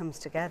that it comes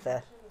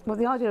together. Well,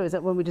 the idea is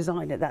that when we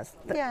design it,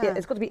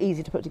 it's got to be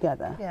easy to put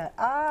together. Yeah.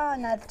 Ah,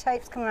 now the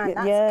tape's coming around.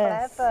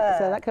 That's clever.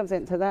 So that comes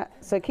into that.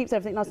 So it keeps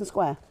everything nice and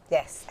square.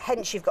 Yes.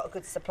 Hence, you've got a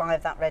good supply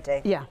of that ready.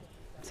 Yeah.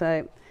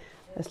 So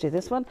let's do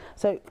this one.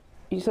 So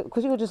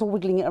because you're just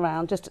wiggling it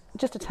around, just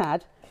a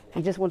tad.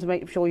 You just want to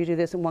make sure you do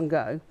this in one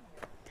go.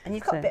 And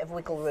you've got a bit of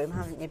wiggle room,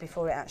 haven't you,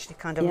 before it actually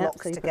kind of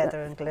locks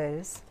together and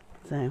glues.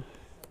 So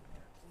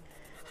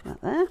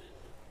like there.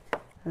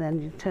 And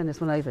then you turn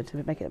this one over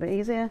to make it a bit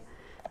easier,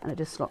 and it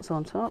just slots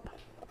on top.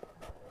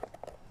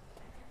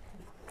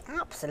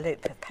 Absolute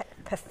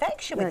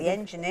perfection with the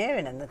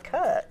engineering and the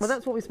cuts. Well,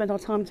 that's what we spend our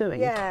time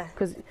doing. Yeah.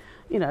 Because,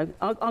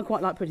 I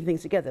quite like putting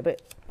things together,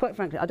 but quite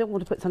frankly, I don't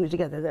want to put something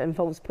together that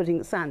involves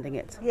sanding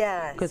it.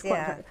 Yes. Because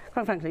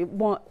quite frankly,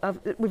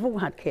 we've all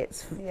had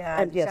kits.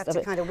 Yeah. You have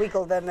to kind of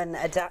wiggle them and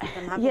adapt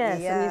them, haven't you?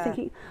 Yes. And you're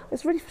thinking,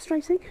 it's really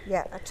frustrating.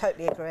 Yeah, I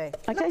totally agree.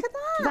 Okay. Look at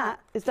that. That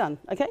is done.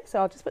 Okay. So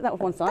I'll just put that on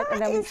one side, That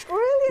and then is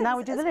brilliant. now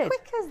we do the lid. As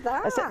quick as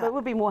that. Except it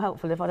would be more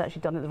helpful if I'd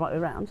actually done it the right way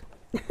around.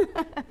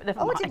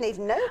 I didn't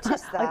even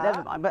notice that.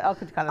 Never mind, but I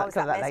could cover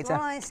that later.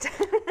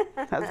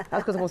 That's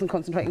because I wasn't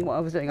concentrating on what I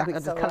was doing. I think I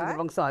just covered the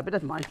wrong side, but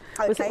never mind.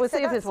 Okay, we'll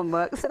see if this one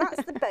works. So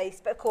that's the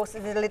base, but of course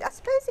there's a lid. I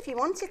suppose if you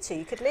wanted to,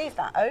 you could leave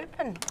that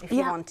open if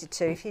you wanted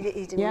to, if you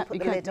didn't put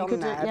the lid on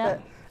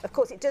there. But of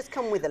course it does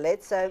come with a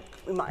lid, so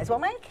we might as well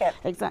make it.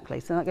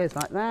 Exactly, so that goes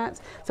like that.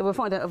 So we'll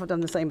find out if I've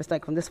done the same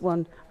mistake on this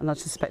one, and I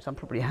suspect I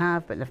probably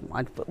have, but never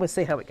mind. But we'll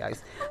see how it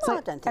goes. So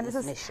I don't think there's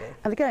an issue.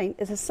 And again,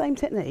 it's the same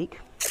technique.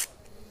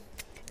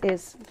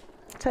 Is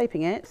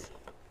taping it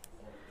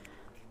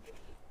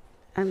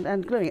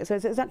and gluing it. So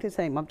it's exactly the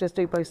same. I'll just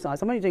do both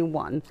sides. I'm only doing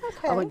one.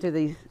 Okay. I won't do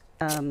the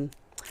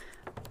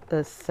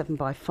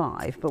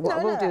 7x5, but what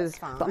I will do is,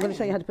 but I'm going to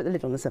show you how to put the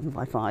lid on the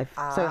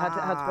 7x5. So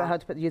how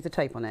to use the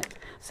tape on it.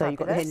 So you've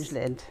got the hinge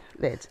lid.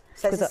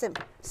 So it's a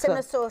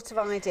similar sort of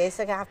idea.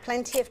 So you have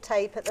plenty of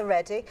tape at the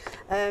ready.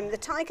 The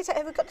tiger tape.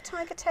 Have we got the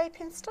tiger tape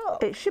in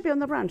stock? It should be on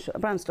the brand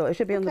store. It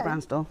should be on the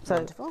brand store. So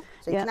wonderful.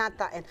 So you can add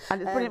that in.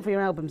 And it's brilliant for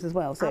your albums as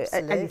well. So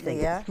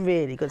absolutely, it's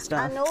really good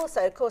stuff. And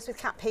also, of course, with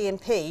Cat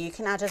P&P, you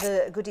can add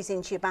other goodies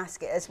into your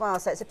basket as well.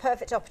 So it's a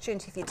perfect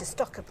opportunity for you to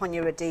stock up on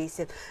your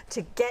adhesive,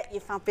 to get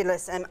your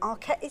fabulous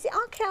is it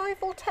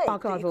archival tape?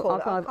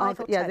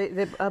 Archival,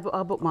 yeah,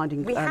 our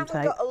bookbinding We haven't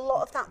tape. got a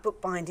lot of that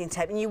bookbinding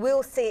tape, and you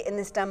will see it in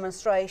this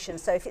demonstration.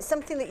 So if it's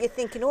something that you're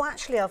thinking, oh,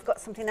 actually, I've got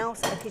something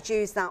else I could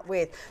use that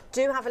with,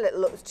 do have a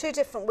little look. There's 2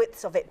 different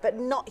widths of it, but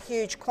not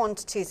huge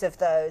quantities of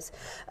those.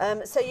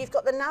 So you've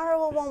got the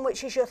narrower one,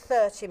 which is your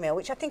 30mm,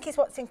 which I think is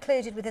what's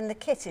included within the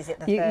kit, is it,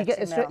 the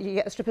 30mm? You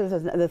get a strip of the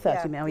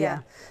 30mm, yeah.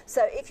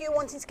 So if you're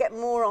wanting to get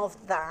more of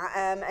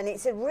that, and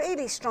it's a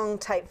really strong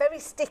tape, very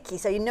sticky,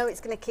 so you know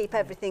it's going to keep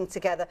everything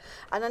together.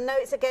 And I know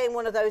it's, again,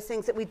 one of those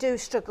things that we do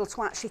struggle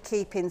to actually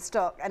keep in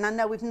stock, and I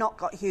know we've not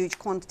got huge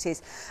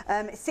quantities.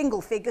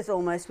 Single figures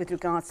almost with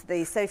regards to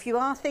these. So if you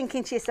are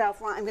thinking to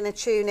yourself, right, I'm going to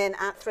tune in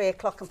at 3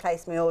 o'clock and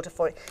place my order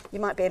for it, you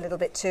might be a little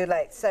bit too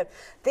late. So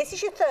this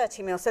is your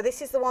 30mm. So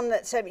this is the one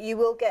that you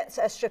will get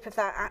a strip of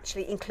that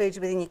actually included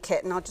within your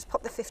kit. And I'll just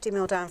pop the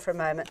 50mm down for a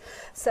moment.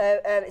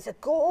 So it's a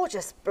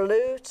gorgeous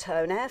blue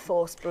tone, Air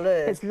Force blue.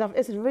 It's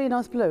a really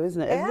nice blue,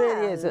 isn't it? Yeah, it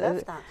really is. I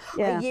love that.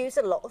 Yeah. I use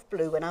a lot of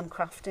blue when I'm crafting.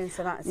 crafting,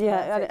 so that's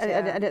perfect,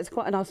 and it's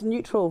quite a nice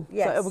neutral.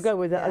 Yes. So it will go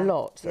with it a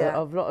lot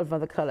of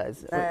other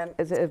colours.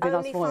 It'd be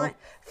nice foil.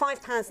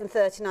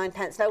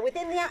 £5.39. Now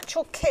within the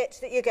actual kit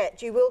that you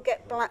get, you will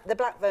get the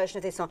black version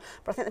of this one,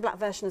 but I think the black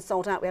version is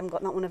sold out. We haven't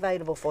got that one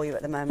available for you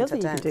at the moment. The other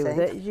thing you can do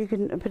with it, you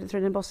can put it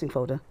through an embossing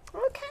folder.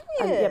 Oh, can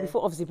you? Yeah,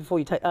 before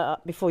you take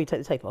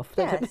the tape off.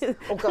 Yes.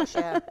 Oh gosh,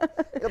 yeah.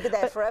 It'll be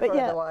there forever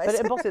otherwise. But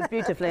it embosses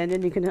beautifully, and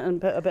then you can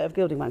put a bit of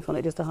gilding wax on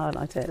it just to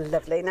highlight it.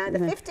 Lovely. Now the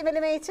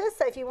 50mm, so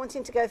if you're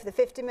wanting to go for the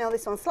 50mm,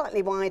 this one's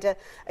slightly wider.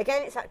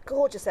 Again, it's that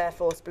gorgeous Air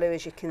Force blue,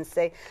 as you can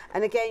see.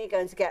 And again, you're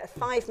going to get a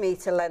 5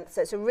 metre length,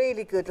 so it's a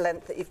really good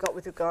length that you've got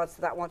with regards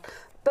to that one.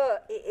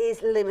 But it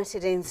is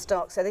limited in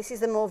stock, so this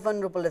is the more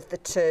vulnerable of the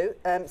two.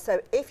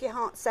 So if your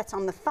heart's set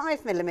on the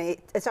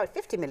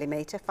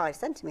 50mm, 5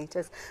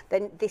 centimetres,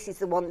 then this is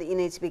the one that you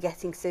need to be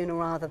getting sooner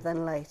rather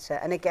than later.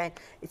 And again,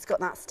 it's got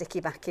that sticky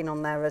backing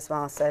on there as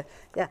well. So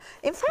yeah,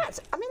 in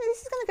fact, I mean,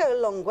 this is going to go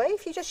a long way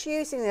if you're just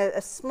using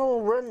a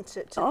small run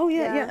to. Oh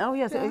yeah. Oh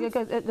yes,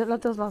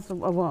 it does last a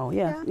while.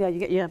 Yeah.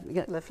 You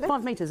get Lovely.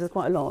 5 metres is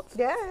quite a lot.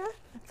 Yeah.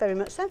 Very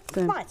much so.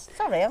 Right,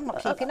 sorry, I'm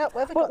not keeping up.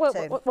 Where have we got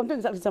to? Well, I'm doing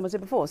exactly the same as I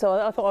did before, so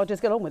I thought I'd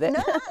just get on with it.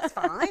 No, that's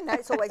fine. No,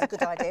 it's always a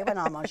good idea when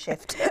I'm on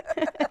shift.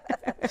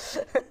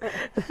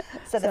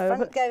 So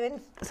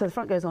the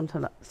front goes on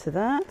to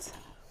that.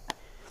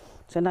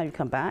 So now you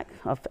come back.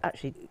 I thought I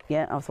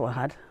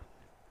had.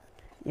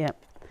 Yeah.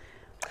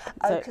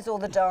 Oh, because all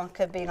the dark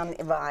have been on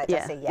the right.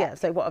 Yeah, I see, yeah.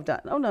 So what I've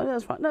done? Oh no,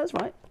 that's right. No, that's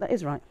right. That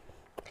is right.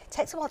 It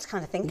takes a while to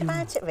kind of think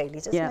about it, really,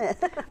 doesn't it?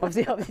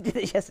 Obviously, I did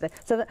it yesterday.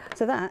 So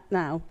that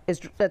now is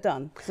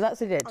done. So that's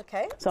the lid.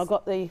 Okay. So I've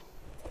got the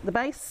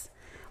base,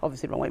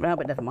 obviously the wrong way around,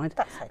 but never mind.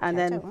 That's okay. And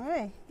then, don't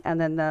worry. And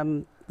then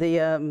I'll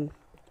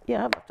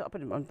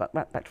put it on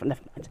back to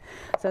never mind.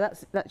 So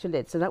that's your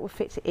lid. So that will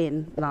fit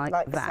in like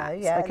that. So,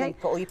 yeah. Okay. And then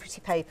you've got all your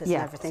pretty papers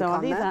and everything. So on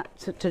I'll leave there.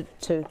 that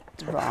to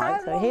dry. How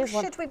so long here's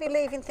should we be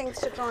leaving things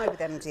to dry with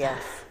MDF?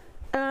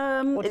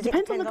 It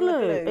depends on the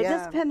glue. It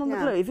does depend on the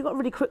glue. If you've got a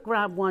really quick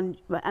grab one,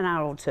 an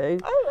hour or two.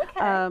 Oh,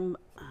 okay.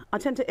 I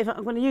tend to, if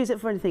I'm going to use it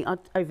for anything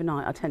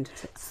overnight, I tend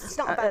to. It's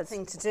not a bad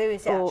thing to do,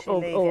 is it?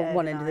 Actually, or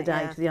one end of the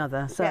day to the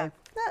other. So yeah,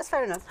 that's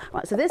fair enough.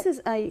 Right. So this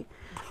is a.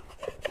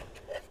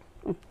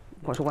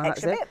 Not sure why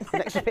extra that's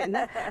there. Extra bit in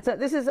there. So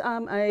this is a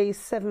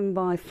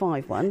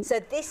 7x5 one. So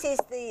this is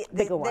the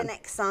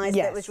next size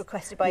that was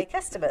requested by your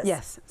customers.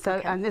 Yes.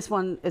 So and this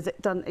one is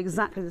done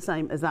exactly the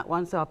same as that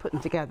one. So I'll put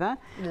them together.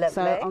 Lovely.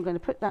 So I'm going to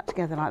put that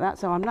together like that.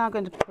 So I'm now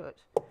going to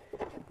put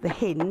the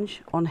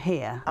hinge on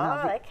here.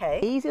 Now, okay.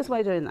 The easiest way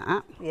of doing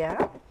that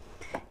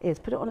is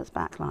put it on its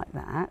back like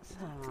that.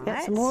 Right.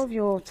 Get some more of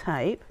your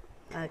tape.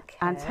 Okay.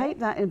 And tape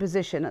that in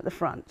position at the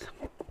front.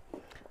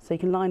 So you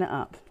can line it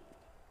up.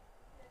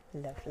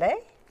 Lovely.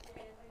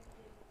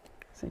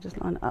 So just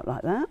line it up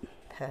like that.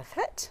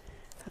 Perfect.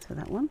 That's for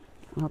that one.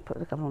 I'll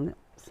put a couple on the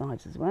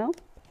sides as well.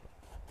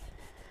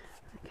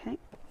 Okay.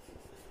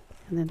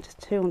 And then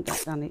just two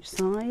down each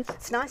side.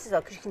 It's nice as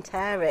well because you can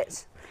tear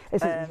it.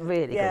 This is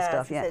really good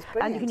stuff, yeah.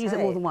 And you can use it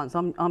more than once.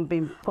 I'm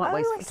being quite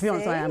wasteful. To be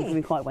honest, I am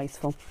being quite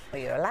wasteful.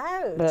 Well, you're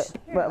allowed.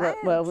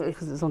 Well,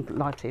 because it's on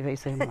live TV,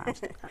 so I'm allowed.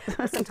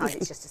 Sometimes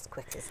it's just as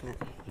quick, isn't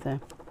it? So.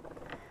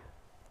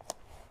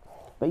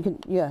 But you can,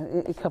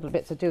 a couple of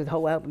bits to do with the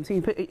whole album. So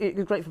you can put,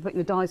 it's great for putting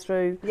the dies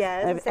through,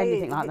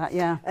 anything like that,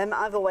 yeah.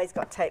 I've always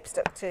got tape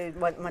stuck to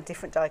my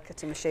different die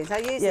cutting machines. I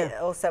use it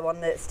also on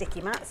the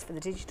sticky mats for the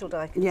digital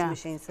die cutting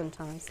machines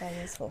sometimes, so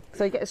useful.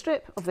 So you get a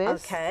strip of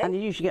this, and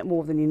you usually get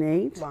more than you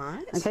need.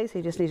 Right. Okay, so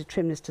you just need to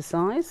trim this to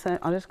size. So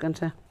I'm just going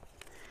to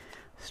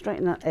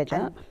straighten that edge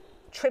up.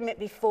 Trim it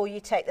before you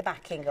take the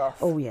backing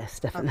off. Oh yes,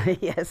 definitely,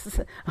 yes.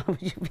 You'll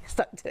be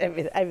stuck to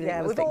everything.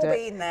 Yeah, we've all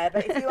been there,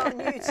 but if you are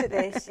new to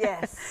this,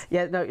 yes.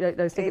 Yeah, no,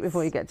 stick it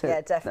before you get to it.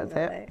 Yeah, definitely.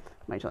 That's it.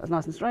 Make sure it's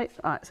nice and straight.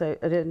 All right, so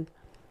I'm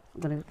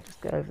going to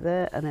just go over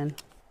there and then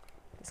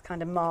just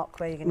kind of mark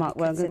where you're going to mark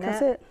where I'm going to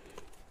cut it.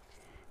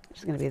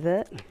 It's going to be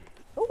there.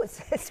 Oh,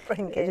 it's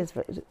springy. It is.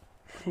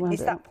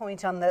 It's that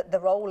point on the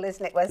roll,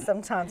 isn't it, where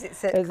sometimes it's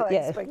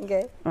quite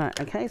springy. Right,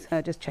 okay,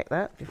 so just check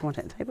that before I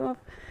take the tape off.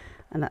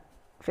 And that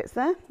fits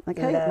there.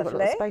 Okay, Lovely. I've got a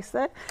little space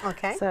there.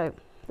 Okay. So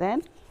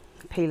then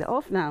peel it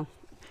off now.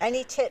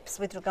 Any tips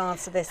with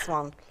regards to this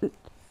one?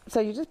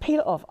 So you just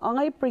peel it off.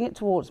 I bring it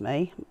towards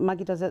me.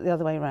 Maggie does it the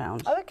other way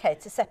around. Oh, okay,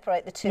 to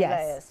separate the two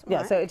layers. Yeah,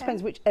 right, so it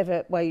depends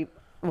whichever way.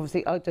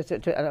 Obviously, I just do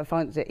it and I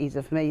find it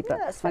easier for me, but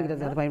Maggie does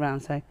it the other way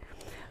around. So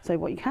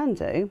what you can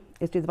do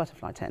is do the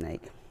butterfly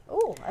technique.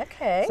 Oh,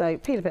 okay. So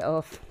peel a bit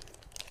off,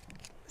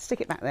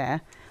 stick it back there.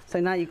 So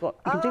now you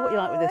can do what you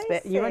like with this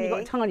bit. You've only got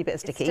a tiny bit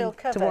of sticky to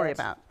worry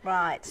about.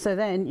 Right. So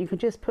then you can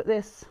just put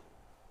this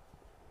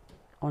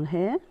on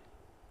here.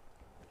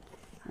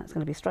 That's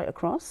going to be straight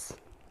across.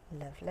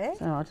 Lovely.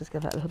 So I'll just go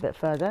that a little bit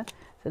further.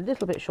 It's a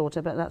little bit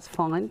shorter, but that's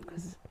fine.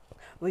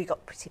 Well, you've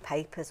got pretty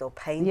papers or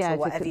paint or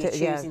whatever you're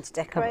choosing to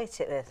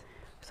decorate it with.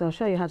 So I'll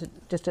show you how to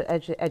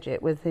edge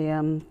it with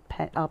the pen.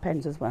 our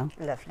pens as well.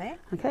 Lovely.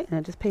 Okay,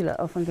 now just peel it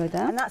off and go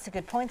down. And that's a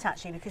good point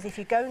actually, because if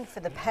you're going for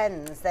the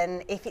pens,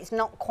 then if it's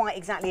not quite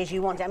exactly as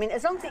you want it, I mean,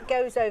 as long as it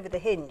goes over the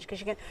hinge,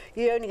 because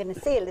you're only going to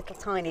see a little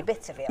tiny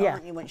bit of it,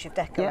 aren't you, once you've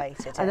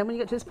decorated it. And then when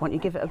you get to this point, you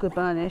give it a good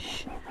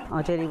burnish,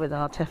 ideally with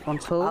our Teflon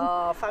tool.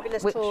 Oh,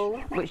 fabulous tool.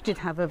 Which did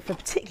have a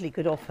particularly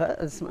good offer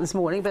this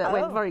morning, but it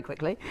went very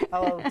quickly.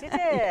 Oh, did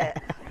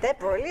it? They're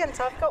brilliant.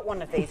 I've got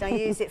one of these. I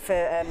use it for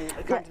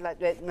kind of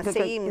like my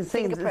seam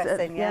finger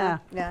pressing. Yeah.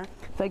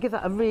 So give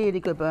that a really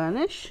good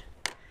burnish,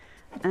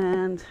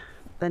 and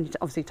then you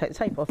obviously take the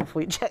tape off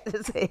before you check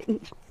this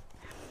hinge.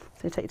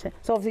 So take your tape.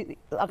 So obviously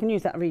I can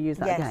use that and reuse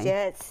that again.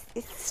 Yes,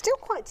 it's still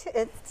quite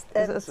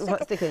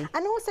sticky.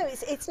 And also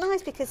it's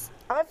nice because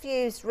I've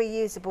used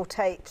reusable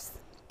tapes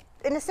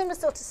in a similar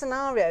sort of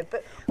scenario,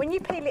 but when you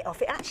peel it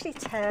off, it actually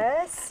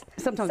tears.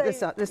 Sometimes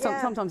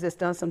sometimes this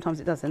does, sometimes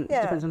it doesn't.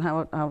 It depends on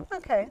how.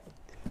 Okay.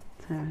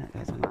 So that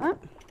goes on like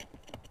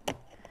that.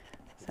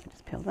 So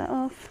just peel that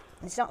off.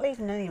 It's not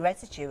leaving any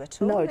residue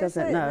at all. No, it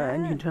doesn't. No,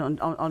 and you can turn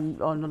on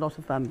a lot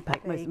of most of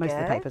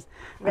the papers.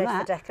 Ready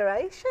for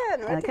decoration.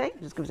 Okay,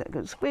 just gives it a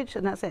good squidge,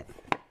 and that's it.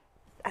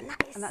 And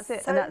that's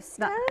it. So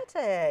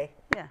sturdy.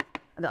 Yeah.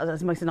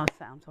 That makes a nice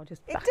sound, so I'll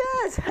just... It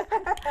does!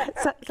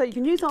 so you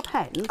can use our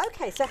pens.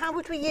 Okay, so how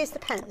would we use the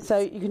pens? So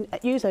you can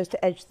use those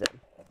to edge them.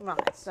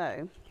 Right.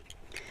 So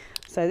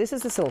this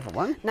is the silver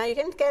one. Now you're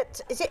going to get,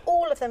 is it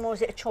all of them or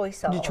is it a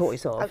choice of? The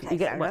choice of. Okay, you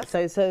get,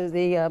 so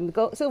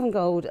the silver and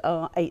gold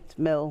are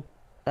 8mm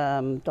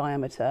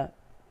diameter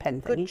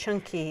pen thingy. Good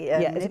chunky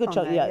yeah, it's a good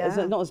chunky, it's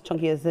not as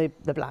chunky as the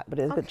black, but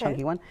it's a good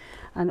chunky one.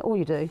 And all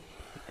you do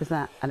is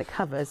that, and it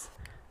covers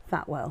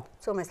that well.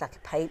 It's almost like a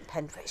paint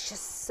pen, but it's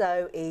just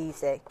so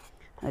easy.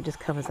 It just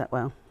covers that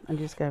well, and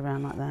you just go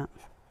around like that.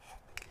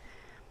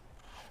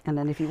 And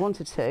then if you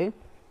wanted to,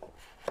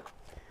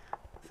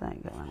 so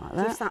you go around like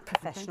that. Gives that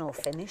professional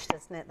finish,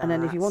 doesn't it? And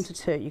then if you wanted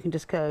to, you can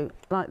just go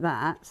like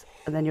that,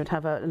 and then you'd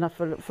have enough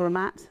for a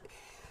mat.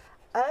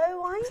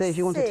 Oh, I see. So if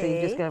you wanted to,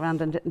 you just go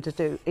around and just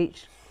do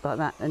each like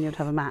that, and you'd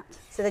have a mat.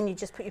 So then you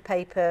just put your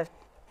paper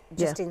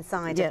just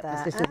inside of that.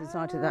 Yeah, just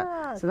inside of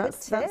that. So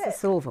that's the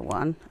silver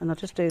one, and I'll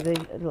just do a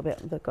little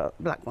bit of the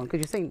black one, because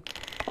you've seen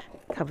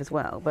it covers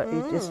well, but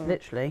you just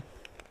literally,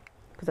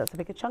 because that's a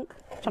bigger chunky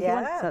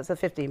one, so that's a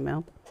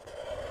 15mm,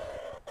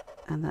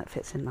 and that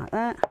fits in like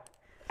that.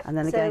 And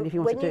then again, if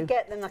you want to do... when you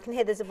get them, I can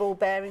hear there's a ball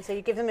bearing, so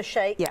you give them a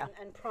shake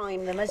and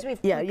prime them, as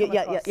we've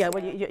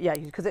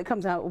because it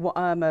comes out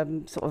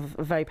sort of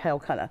a very pale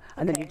colour,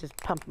 and then you just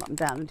pump them up and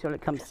down until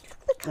it comes...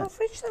 The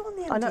coverage though on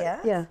the MDF. I know,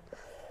 yeah.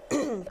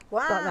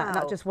 Wow. Like that, and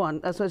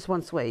that's just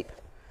one sweep.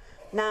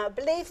 Now, I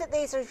believe that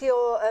these are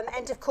your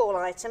end of call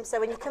items, so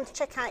when you come to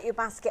check out your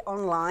basket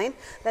online,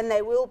 then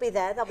they will be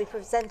there. They'll be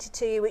presented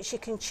to you, which you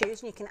can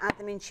choose, and you can add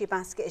them into your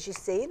basket as you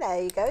see.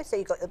 There you go. So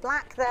you've got the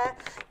black there,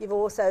 you've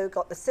also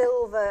got the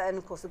silver, and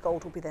of course the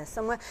gold will be there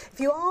somewhere. If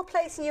you are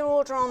placing your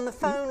order on the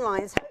phone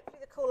lines,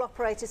 hopefully the call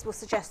operators will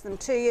suggest them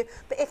to you,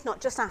 but if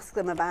not, just ask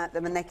them about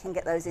them and they can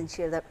get those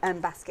into your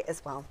basket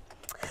as well.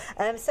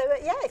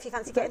 If you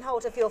fancy getting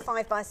hold of your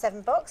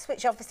 5x7 box,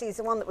 which obviously is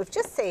the one that we've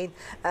just seen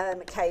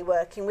Kay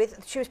working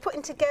with, she was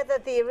putting together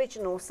the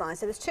original size.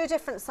 So there's two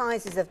different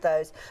sizes of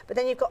those, but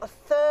then you've got a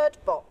third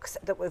box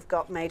that we've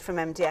got made from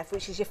MDF,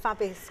 which is your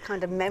fabulous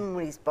kind of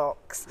memories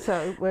box.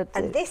 So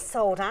and this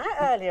sold out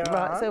earlier on.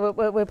 Right, so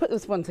we'll put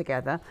this one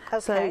together. Okay.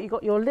 So you've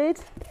got your lid,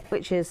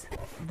 which is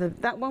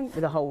that one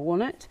with a hole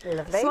on it.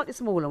 Lovely. Slightly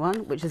smaller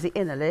one, which is the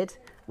inner lid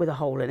with a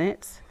hole in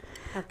it.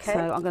 Okay. So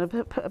I'm going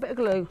to put a bit of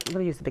glue. I'm going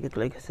to use the bigger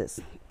glue because it's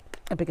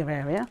a bigger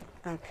area.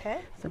 Okay.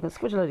 So I'm going to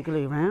squidge a load of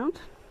glue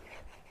around.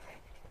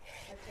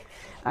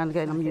 And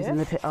again, I'm using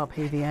our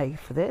PVA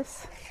for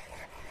this.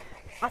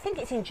 I think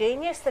it's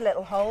ingenious, the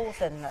little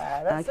holes in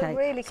there. That's a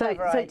really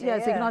clever idea.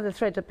 Yeah, so you can either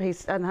thread a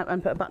piece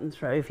and put a button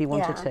through if you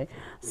wanted to.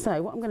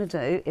 So what I'm going to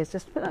do is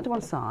just put that to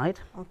one side.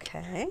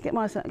 Okay. Get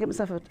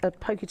myself a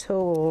pokey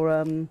tool or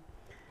a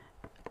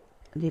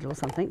needle or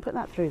something. Put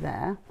that through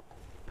there.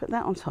 Put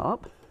that on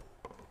top.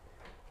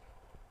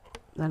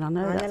 Then I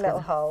know that's a little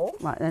hole.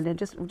 Right, and then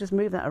just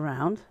move that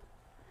around.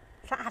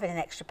 It's like having an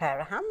extra pair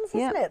of hands,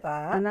 isn't it,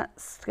 that? And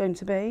that's going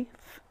to be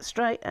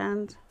straight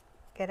and...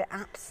 Get it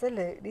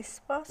absolutely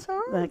spot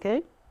on. There you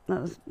go.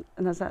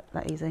 That's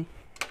that easy.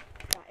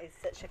 That is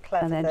such a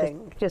clever thing. And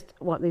then just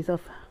wipe these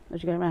off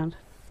as you go around.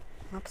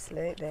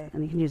 Absolutely.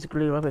 And you can use a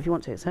glue rubber if you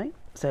want to,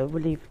 so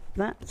we'll leave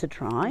that to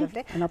dry.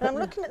 Lovely. And I'm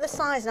looking at the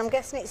size, and I'm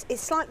guessing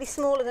it's slightly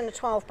smaller than a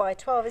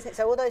 12x12, isn't it?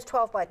 So all those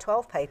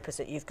 12x12 papers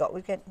that you've got,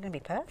 we're going to be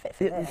perfect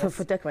for this.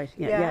 For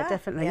decorating, yeah,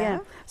 definitely,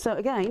 yeah. So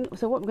again,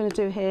 what we're going to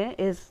do here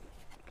is,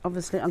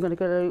 obviously, I'm going to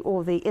go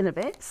all the inner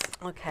bits.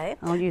 Okay.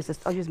 I'll use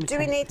my Do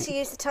we need to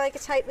use the tiger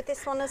tape with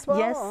this one as well?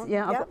 Yes,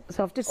 yeah.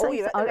 So I've just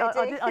saved.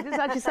 I did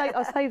actually say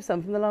I saved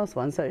some from the last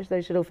one, so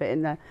they should all fit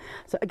in there.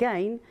 So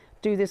again,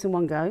 do this in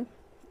one go.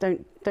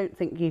 Don't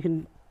think you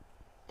can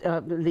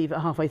leave it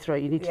halfway through.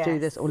 You need to do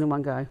this all in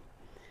one go.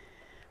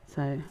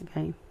 So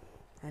again.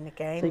 And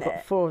again, so you've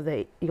got 4 of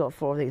these. You got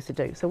 4 of these to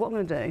do. So what I'm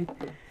going to do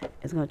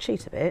is I'm going to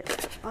cheat a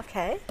bit.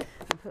 Okay.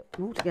 And put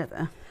them all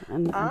together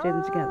and do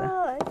them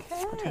together. Okay.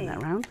 I'll turn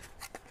that around.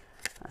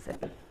 That's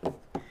it.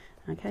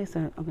 Okay,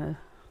 so I'm going to.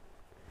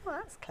 Well,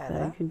 that's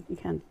clever. So you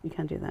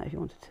can do that if you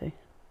wanted to.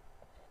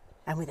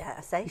 And without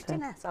a safety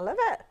net, I love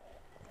it.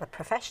 A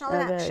professional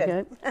in There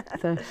action.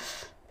 you go.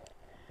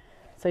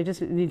 So you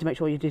just need to make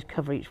sure you do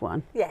cover each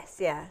one. Yes,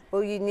 yeah.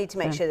 Well, you need to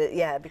make sure that,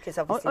 yeah, because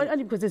obviously...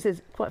 Only because this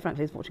is, quite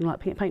frankly, it's watching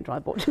like paint dry,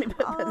 watching me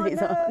put these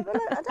on. But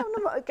I don't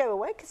know what would go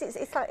away, because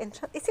it's like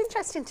it's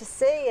interesting to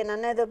see, and I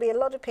know there'll be a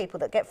lot of people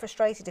that get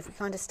frustrated if we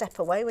kind of step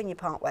away when you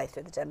part way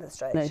through the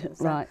demonstration.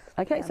 No, right.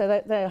 Okay,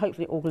 so they're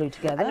hopefully all glued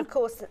together. And of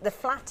course, the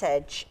flat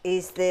edge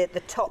is the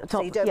top,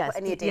 so you don't put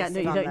any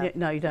adhesive on there.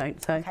 No, you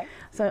don't. So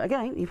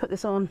again, you put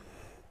this on,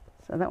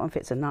 so that one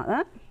fits in like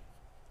that.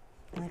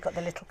 And we've got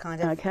the little kind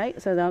of okay,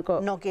 so I've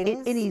got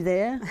noggins. Innie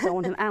there, so I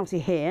want an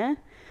outie here.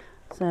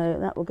 So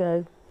that will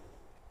go,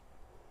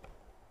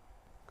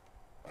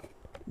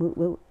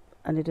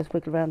 and you just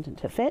wiggle around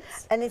until it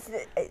fits. And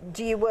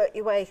do you work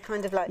your way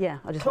kind of like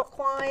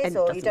clockwise,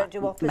 or you don't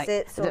do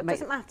opposites, or it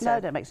doesn't matter? No,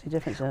 that makes any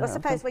difference. Well, I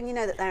suppose when you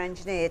know that they're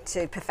engineered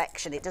to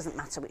perfection, it doesn't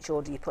matter which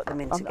order you put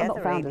them in together. I've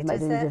not found really, it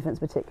made any difference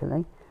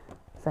particularly.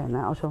 Saying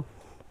that, I'll show.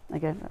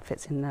 Again, that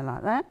fits in there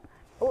like that.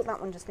 Oh,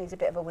 that one just needs a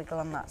bit of a wiggle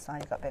on that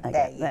side. You've got a bit.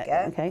 There you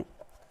go. Okay.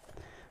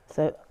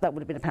 So that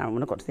would have been apparent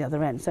when I got to the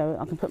other end. So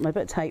I can put my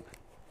bit of tape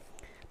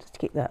just to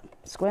keep that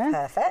square.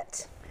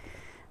 Perfect.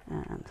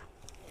 And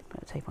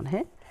put a tape on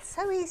here.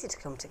 So easy to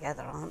come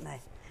together, aren't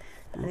they?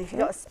 And if you've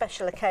got a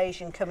special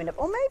occasion coming up,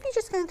 or maybe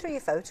just going through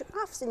your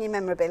photographs and your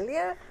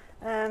memorabilia,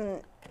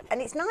 and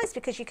it's nice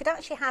because you could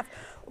actually have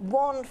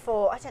one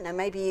for, I don't know,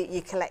 maybe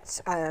you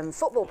collect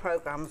football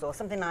programmes or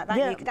something like that.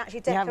 Yeah. You could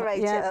actually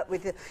decorate it up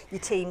with your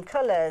team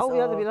colours. Oh,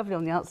 yeah, they'd be lovely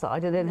on the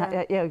outside. And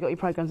then, you've got your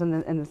programmes in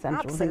the centre.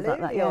 Absolutely. And things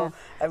like that. Yeah. Or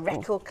a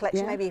record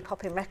collection, maybe you're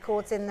popping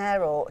records in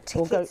there, or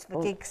tickets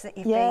for gigs that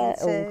you've been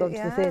to. Or go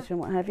to the theatre and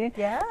what have you.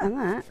 Yeah. And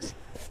that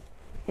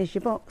is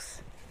your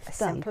box. As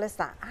simple as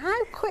that.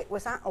 How quick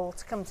was that all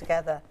to come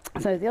together?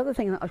 So the other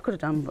thing that I could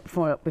have done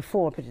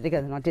before I put it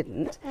together and I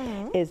didn't,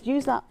 is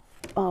use that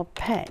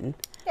pen.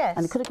 Yes.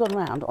 And it could have gone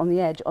round on the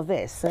edge of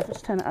this. So if I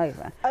just turn it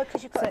over. Oh,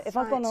 because you've got. So if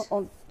I've gone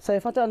on, so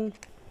if I've done,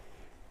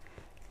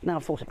 now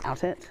I've thought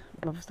about it.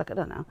 I've stuck it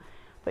down now.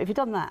 But if you've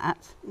done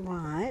that,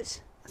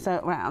 right. So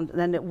round,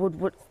 then it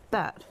would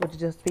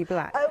just be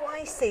black. Oh,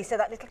 I see. So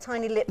that little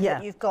tiny lip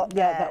that you've got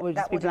there. Yeah, that would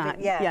just be black.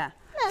 Yeah.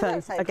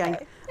 No, so again,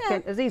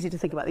 it's easy to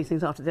think about these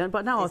things after the end,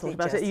 but now I've thought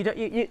about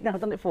it. Now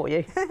I've done it for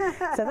you.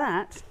 So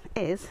that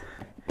is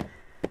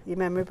your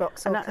memory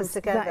box all comes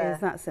together. That is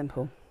that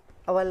simple.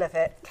 Oh, I love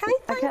it. Kay,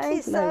 thank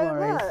you so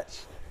much.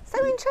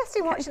 So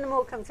interesting watching them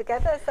all come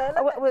together. So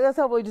well, that's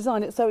how we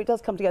design it, so it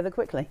does come together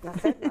quickly.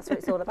 That's it. That's what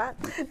it's all about.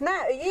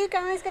 Now, are you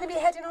guys going to be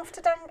heading off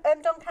to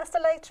Doncaster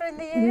later in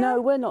the year?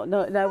 No, we're not.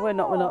 No, we're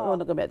not. We're not going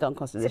to be at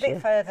Doncaster this year.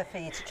 It's a bit further for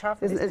you to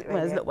travel. It's a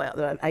little way up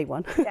there,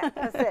 A1. Yeah,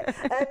 that's it.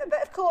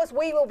 But of course,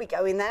 we will be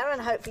going there,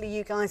 and hopefully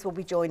you guys will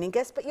be joining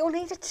us. But you'll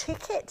need a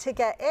ticket to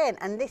get in,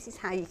 and this is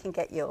how you can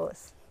get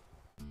yours.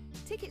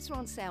 Tickets are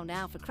on sale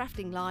now for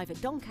Crafting Live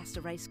at Doncaster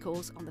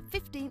Racecourse on the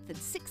 15th and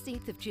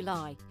 16th of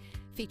July,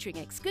 featuring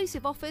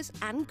exclusive offers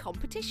and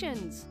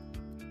competitions.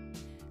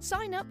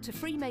 Sign up to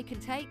free make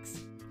and takes,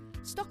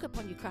 stock up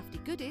on your crafty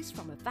goodies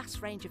from a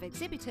vast range of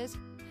exhibitors,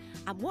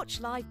 and watch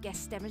live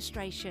guest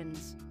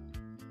demonstrations.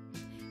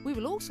 We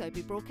will also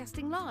be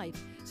broadcasting live,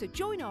 so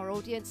join our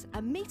audience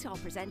and meet our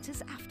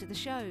presenters after the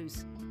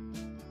shows.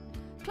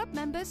 Club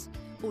members,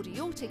 order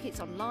your tickets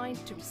online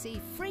to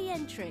receive free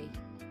entry.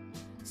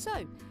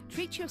 So,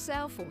 treat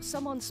yourself or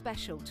someone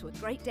special to a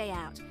great day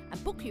out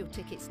and book your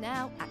tickets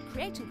now at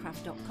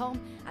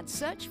createandcraft.com and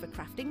search for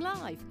Crafting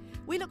Live.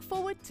 We look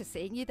forward to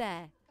seeing you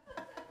there.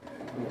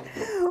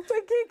 We're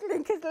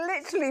giggling because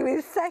literally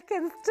with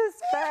seconds to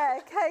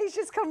spare, Kay's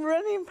just come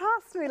running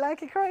past me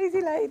like a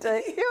crazy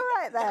lady. You're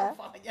right there? I'm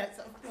fine, yes,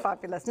 I'm fine.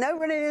 Fabulous. No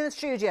running in the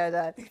studio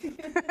though.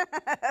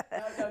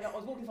 No, I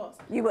was walking fast.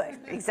 You were,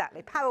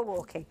 exactly. Power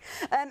walking.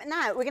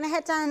 Now, we're going to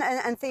head down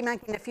and see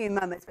Maggie in a few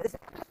moments, but there's a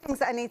couple of things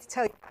that I need to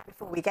tell you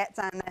before we get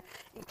down there,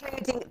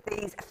 including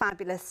these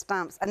fabulous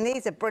stamps. And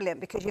these are brilliant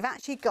because you've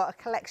actually got a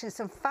collection of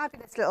some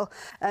fabulous little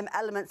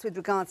elements with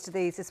regards to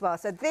these as well.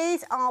 So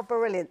these are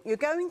brilliant. You're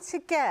going to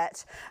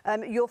get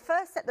your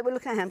first set that we're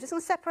looking at here. I'm just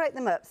going to separate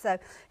them up. So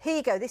here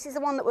you go. This is the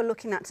one that we're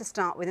looking at to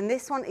start with. And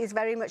this one is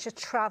very much a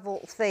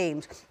travel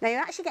themed. Now, you're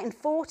actually getting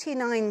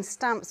 49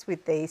 stamps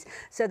with these.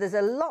 So there's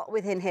a lot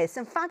within here.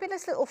 Some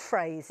fabulous little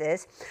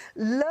phrases,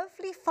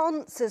 lovely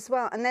fonts as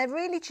well. And they're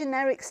really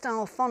generic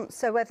style fonts.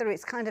 So whether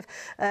it's kind of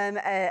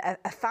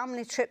a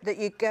family trip that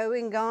you're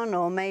going on,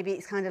 or maybe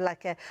it's kind of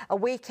like a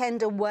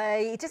weekend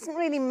away, it doesn't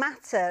really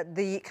matter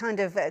the kind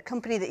of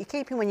company that you're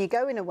keeping when you're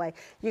going away.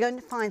 You're going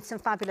to find some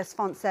fabulous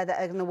fonts there that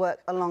are going to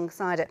work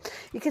alongside it.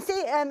 You can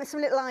see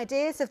some little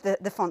ideas of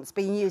the fonts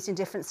being used in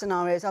different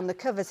scenarios on the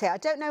covers here. I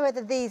don't know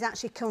whether these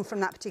actually come from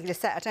that particular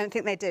set. I don't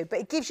think they do, but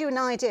it gives you an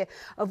idea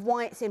of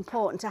why it's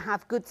important to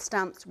have good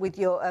stamps with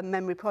your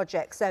memory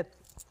project. So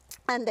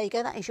And there you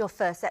go, that is your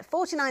first set.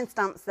 49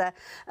 stamps there,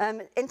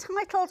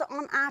 entitled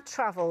On Our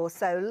Travels.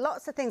 So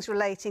lots of things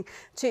relating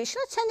to, should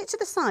I turn it to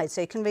the side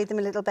so you can read them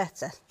a little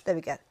better? There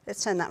we go,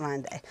 let's turn that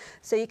round there.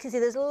 So you can see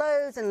there's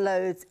loads and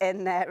loads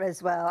in there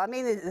as well. I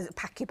mean, there's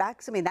pack your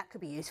bags. I mean, that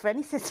could be used for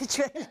any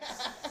situation.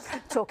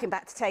 Talking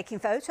back to taking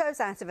photos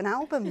out of an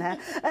album there.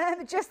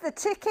 Just the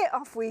ticket,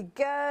 off we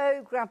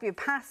go, grab your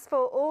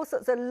passport, all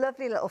sorts of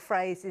lovely little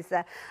phrases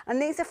there.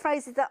 And these are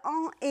phrases that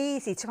aren't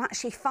easy to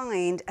actually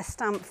find a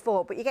stamp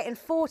for, but you're getting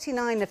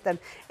 49 of them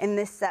in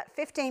this set,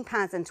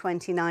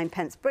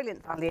 £15.29.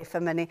 Brilliant value for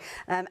money,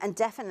 and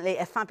definitely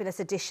a fabulous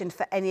addition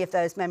for any of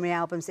those memory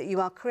albums that you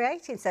are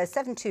creating. So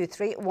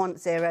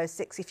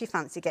 723106 if you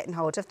fancy getting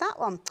hold of that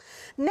one.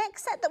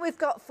 Next set that we've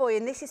got for you,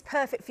 and this is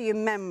perfect for your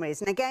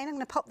memories. And again, I'm going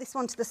to pop this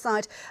one to the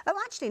side. Oh,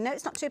 actually, no,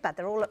 it's not too bad.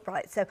 They're all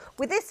upright. So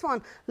with this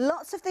one,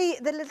 lots of the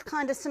little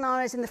kind of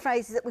scenarios and the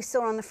phrases that we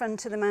saw on the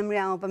front of the memory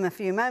album a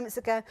few moments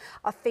ago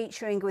are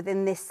featuring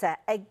within this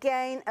set.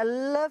 Again, a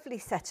lovely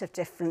set of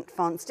different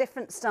fonts,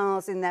 different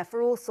styles in there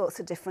for all sorts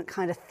of different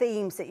kind of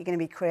themes that you're going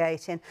to be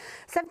creating.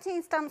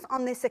 17 stamps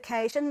on this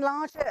occasion,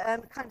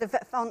 larger kind of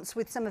fonts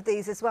with some of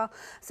these as well.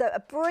 So a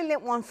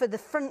brilliant one for the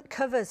front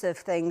covers of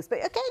things, but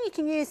again, you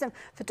can use them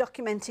for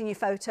documenting your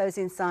photos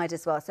inside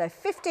as well. So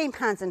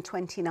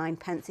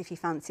 £15.29 if you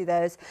fancy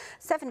those.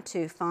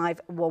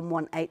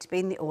 725118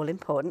 being the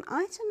all-important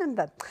item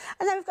number.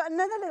 And then we've got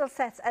another little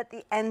set at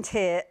the end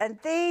here, and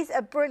these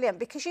are brilliant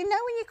because you know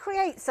when you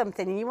create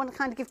something and you want to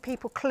kind of give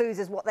people clues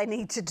as what they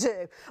need to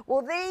do.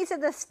 Well, these are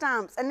the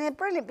stamps, and they're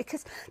brilliant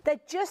because they're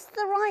just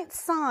the right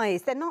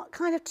size. They're not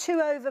kind of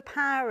too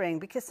overpowering,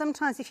 because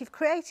sometimes if you've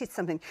created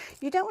something,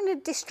 you don't want to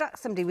distract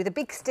somebody with a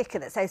big sticker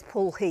that says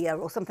pull here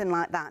or something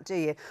like that, do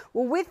you?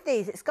 Well, with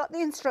these, it's got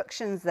the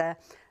instructions there.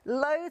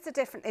 Loads of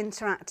different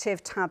interactive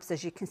tabs,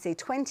 as you can see,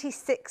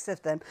 26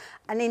 of them,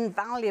 and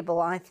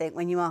invaluable, I think,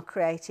 when you are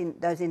creating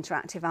those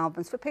interactive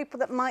albums for people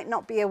that might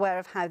not be aware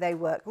of how they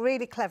work.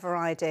 Really clever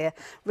idea,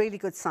 really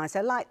good size.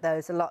 I like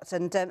those a lot.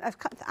 And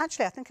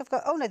actually, I think I've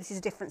got, oh no, this is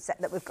a different set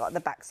that we've got at the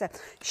back. So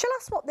shall I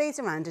swap these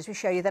around as we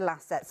show you the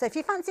last set? So if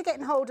you fancy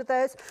getting hold of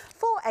those,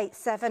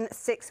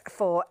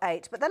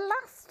 487648. But the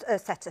last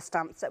set of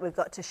stamps that we've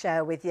got to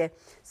share with you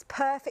is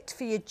perfect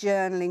for your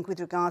journaling with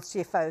regards to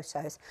your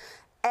photos.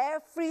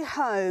 Every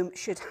home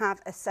should have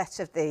a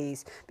set of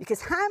these,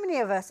 because how many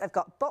of us have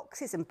got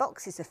boxes and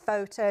boxes of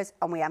photos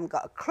and we haven't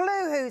got a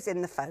clue who's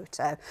in the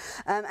photo?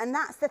 And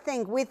that's the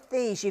thing with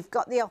these, you've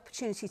got the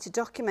opportunity to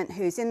document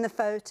who's in the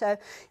photo.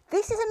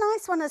 This is a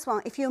nice one as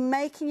well if you're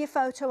making your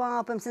photo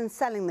albums and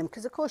selling them,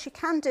 because of course you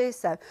can do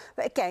so,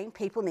 but again,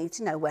 people need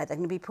to know where they're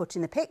going to be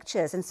putting the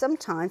pictures, and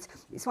sometimes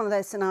it's one of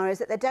those scenarios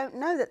that they don't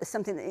know that there's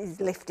something that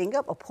is lifting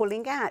up or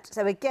pulling out.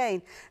 So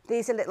again,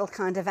 these are little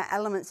kind of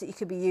elements that you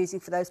could be using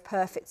for those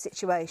perfect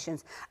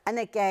situations. And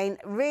again,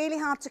 really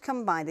hard to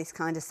come by this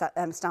kind of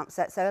stamp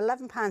set. So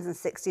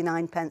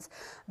 £11.69,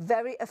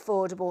 very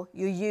affordable.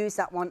 You use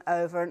that one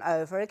over and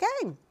over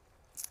again.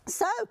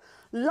 So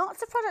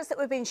lots of products that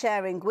we've been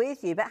sharing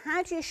with you, but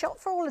how do you shop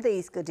for all of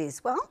these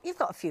goodies? Well, you've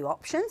got a few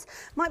options.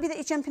 Might be that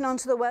you're jumping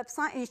onto the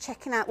website and you're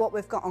checking out what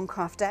we've got on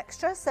Craft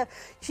Extra. So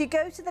if you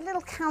go to the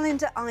little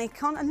calendar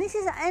icon, and this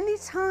is at any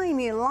time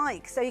you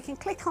like, so you can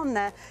click on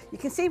there, you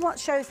can see what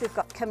shows we've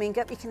got coming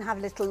up, you can have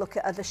a little look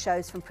at other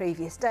shows from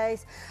previous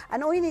days,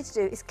 and all you need to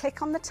do is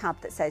click on the tab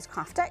that says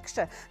Craft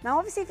Extra. Now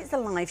obviously if it's a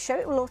live show,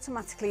 it will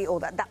automatically, or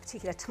that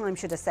particular time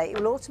should I say,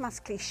 it will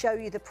automatically show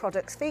you the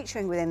products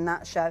featuring within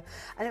that show,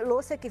 and it will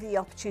also give you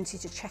the opportunity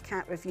to check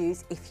out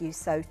reviews if you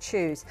so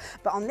choose.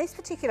 But on this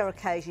particular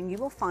occasion, you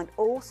will find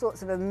all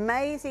sorts of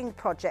amazing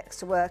projects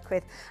to work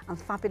with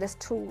and fabulous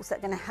tools that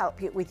are going to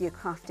help you with your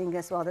crafting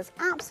as well. There's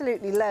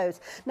absolutely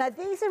loads. Now,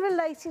 these are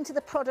relating to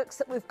the products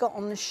that we've got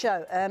on the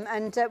show,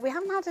 and we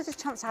haven't had a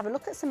chance to have a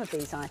look at some of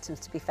these items,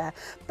 to be fair,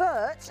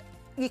 but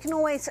you can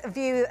always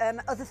view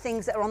other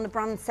things that are on the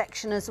brand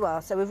section as well.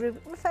 So we're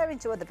referring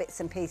to other bits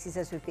and pieces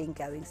as we've been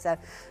going. So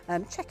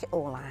check it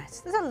all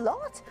out. There's a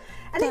lot.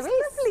 And it's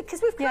lovely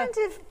because we've kind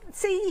of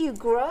seen you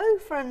grow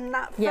from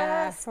that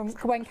first from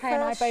when Kay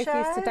and I both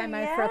used to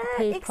demo for other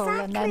people.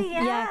 Exactly,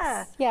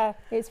 and then,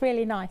 it's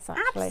really nice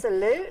actually.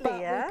 Absolutely, but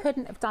we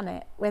couldn't have done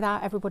it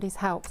without everybody's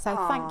help. So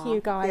thank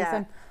you guys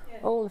and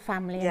all the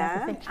family and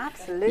everything.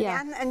 Absolutely.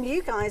 And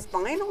you guys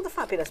buying all the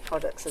fabulous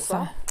products as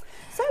well.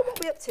 So what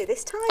are we up to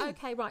this time?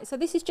 Okay, right, so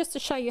this is just to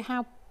show you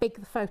how big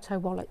the photo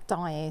wallet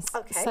die is.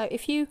 Okay. So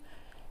if you,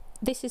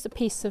 this is a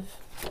piece of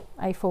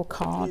A4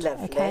 card,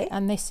 okay,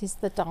 and this is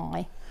the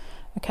die.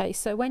 Okay,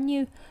 so when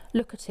you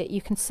look at it,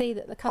 you can see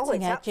that the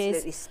cutting edge is...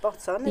 absolutely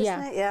spot on,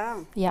 isn't it?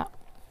 Yeah.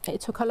 It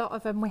took a lot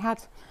of them. We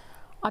had,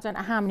 I don't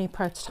know how many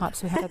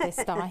prototypes we had of this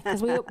die,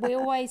 because we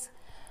always,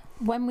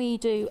 when we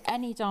do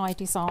any die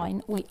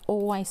design, we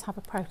always have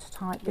a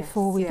prototype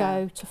before we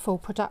go to full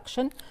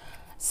production.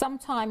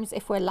 Sometimes,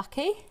 if we're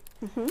lucky,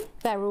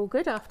 they're all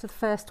good after the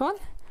first one.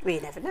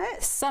 We never know.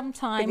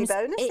 Sometimes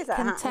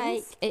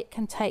it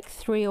can take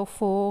 3 or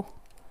 4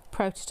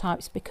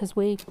 prototypes because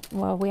we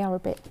are a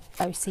bit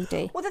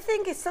OCD. Well, the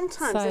thing is,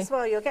 sometimes as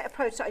well, you'll get a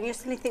prototype and you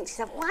suddenly think to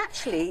yourself, well,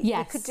 actually,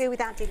 you could do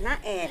without doing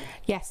that in.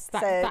 Yes,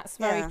 that's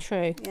very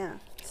true. Yeah.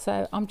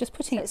 So I'm just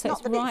putting it so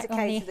it's right on the... It's not that it's a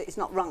case that it's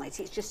not right,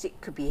 it's just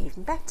it could be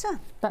even better.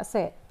 That's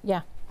it,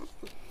 yeah.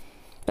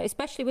 But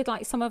especially with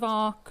like some of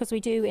our, because we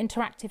do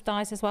interactive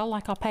dies as well,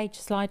 like our page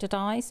slider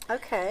dies.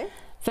 Okay.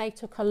 They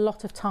took a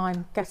lot of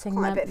time getting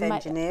them, quite a bit of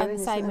engineering, and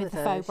the same with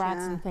the faux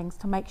brads and things,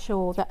 to make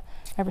sure that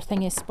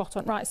everything is spot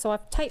on. Right, so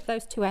I've taped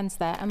those two ends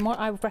there, and what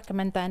I would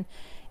recommend then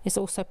is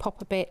also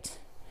pop a bit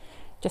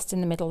just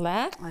in the middle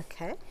there.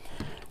 Okay.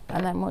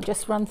 And then we'll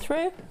just run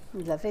through.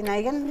 Lovely. Now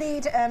you're going to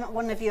need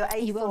one of your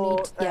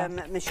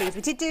A4 machines.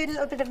 We did do a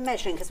little bit of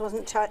measuring because I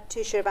wasn't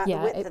too sure about the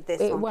width of this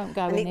one. It won't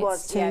go and in. it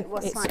was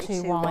It's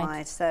slightly too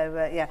wide.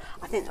 So yeah,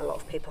 I think a lot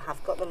of people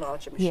have got the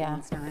larger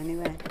machines now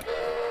anyway.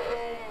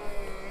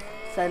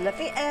 So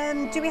lovely.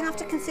 Do we have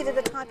to consider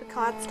the type of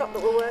cardstock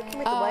that we're working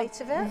with, the weight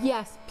of it?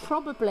 Yes,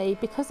 probably,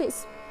 because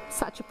it's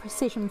such a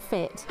precision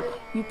fit.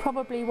 You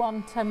probably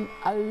want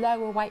a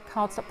lower weight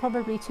cardstock,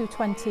 probably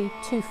 220,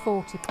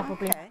 240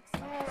 probably. Okay.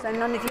 So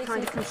none of your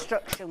kind of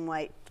construction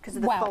weight because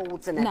of the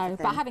folds and everything? No,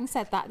 but having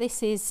said that,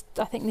 this is,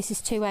 I think this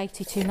is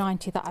 280,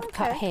 290 that I've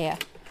cut here.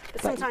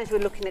 But sometimes we're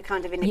looking at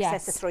kind of in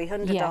excess of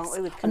 300, aren't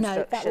we, with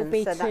construction? No, that would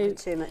be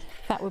too much.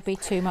 That would be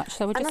too much.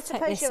 So we'll just take this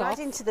off. And I suppose you're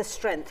adding to the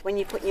strength when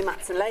you put your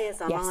mats and layers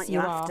on, aren't you,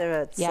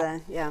 afterwards?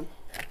 Yep. Yeah.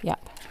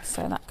 Yep.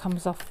 So that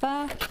comes off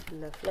there.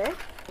 Lovely.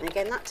 And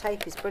again, that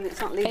tape is brilliant.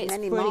 It's not leaving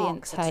any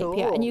marks tape, at all.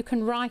 Yeah, and you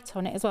can write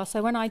on it as well.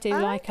 So when I do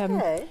like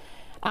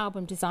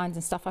album designs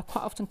and stuff, I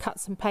quite often cut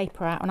some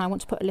paper out and I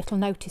want to put a little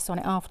notice on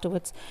it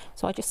afterwards.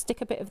 So I just stick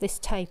a bit of this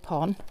tape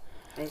on.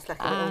 It's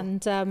like a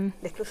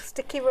little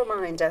sticky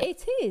reminder.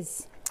 It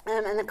is.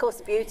 And of course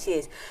the beauty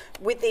is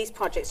with these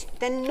projects,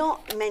 they're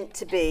not meant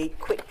to be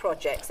quick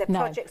projects, they're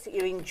projects that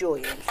you're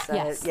enjoying. So,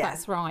 yes,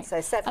 that's right.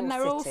 So several and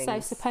they're sittings. Also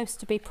supposed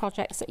to be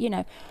projects that, you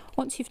know,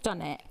 once you've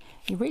done it,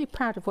 you're really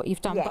proud of what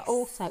you've done, but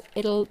also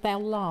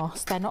they'll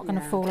last, they're not going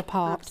to fall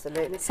apart.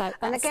 Absolutely. So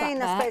and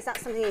again, I suppose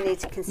that's something you need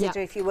to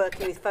consider if you're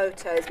working with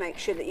photos. Make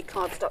sure that your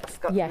cardstock's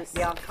got the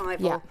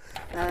archival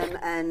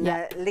and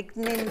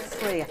lignin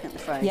free, I think the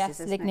phrase is,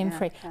 isn't it? Lignin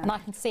free. And I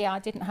can see I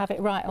didn't have it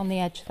right on the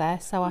edge there,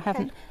 so I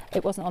haven't,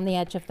 it wasn't on the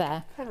edge of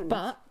there.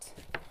 But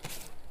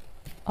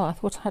I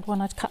thought I had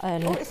one I'd cut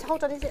earlier.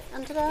 Hold on, is it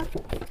under there?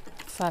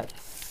 So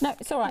no,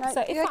 it's all right. No,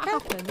 so if that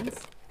happens,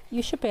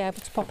 you should be able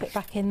to pop it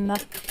back in the...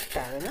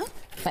 Fair enough.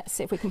 Let's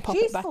see if we can pop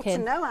it back in. It's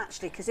useful to know,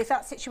 actually, because if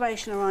that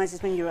situation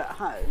arises when you're at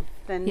home,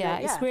 then...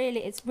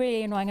 it's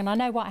really annoying, and I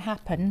know what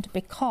happened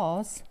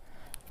because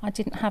I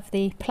didn't have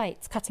the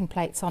plates, cutting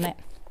plates on it.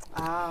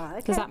 Ah,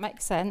 okay. Does that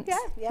make sense? Yeah,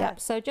 yeah. Yep,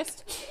 so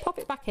just pop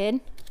it back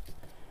in.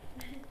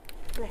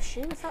 Bless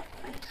you, is that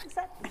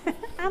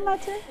how am I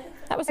doing?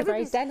 That was a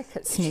very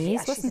delicate sneeze,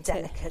 wasn't she's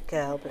a delicate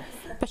girl, bless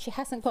her. But she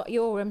hasn't got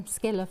your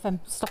skill of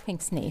stopping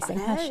sneezing,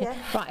 has she?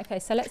 Right, okay,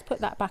 so let's put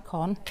that back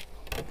on.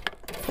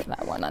 Put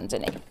that one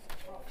underneath.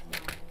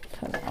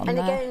 Put that on and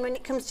there. Again, when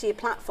it comes to your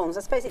platforms,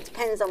 I suppose it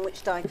depends on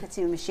which die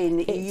cutting machine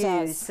that you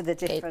use for the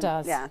different... It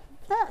does. Yeah,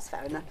 that's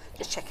fair enough.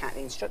 Just check out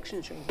the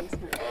instructions, really,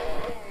 isn't it?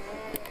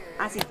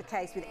 As is the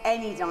case with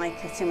any die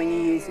cutting when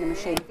you're using a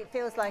machine. If it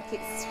feels like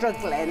it's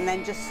struggling,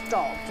 then just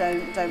stop.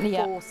 Don't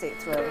force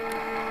it through.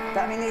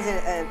 But I mean, these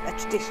are a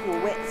traditional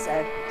width,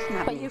 so shouldn't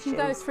have But any you issues.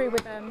 can go through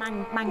with a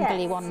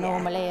mangly one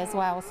normally as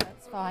well, so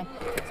it's fine.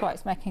 That's why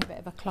it's making a bit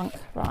of a clunk.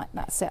 Right,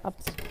 that's it. I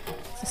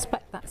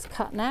suspect that's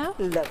cut now.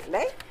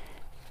 Lovely.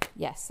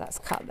 Yes, that's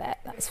cut there.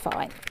 That's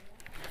fine.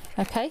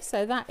 Okay,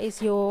 so that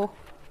is your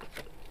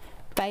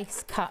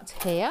base cut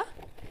here.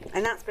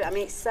 And that's, I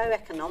mean, it's so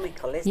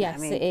economical, isn't it? Yes,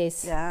 I mean, it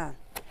is. Yeah.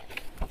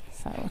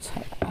 So we'll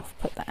take that off,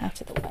 put that out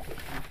of the way.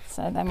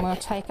 So then we'll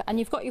take it, and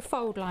you've got your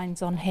fold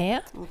lines on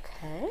here.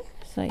 Okay.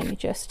 So you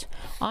just,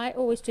 I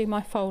always do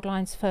my fold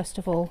lines first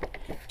of all,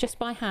 just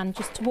by hand,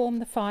 just to warm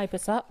the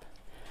fibres up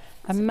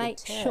and make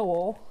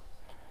sure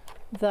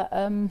that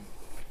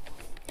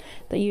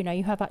that you know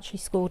you have actually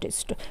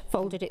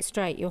folded it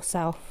straight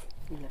yourself.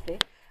 Lovely.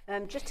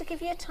 Just to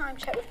give you a time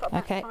check, we've got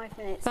about 5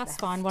 minutes That's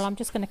left. fine. Well, I'm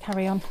just going to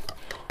carry on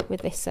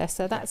with this there.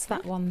 So that's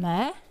that one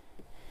there.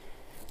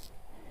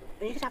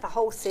 And you could have a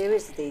whole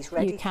series of these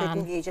ready,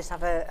 couldn't you? Just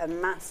have a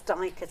mass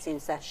die cutting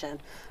session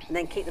and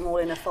then keep them all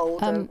in a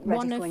folder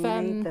ready for when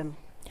you need them.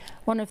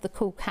 One of the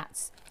cool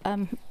cats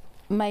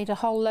made a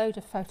whole load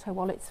of photo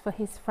wallets for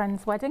his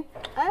friend's wedding.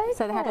 Okay.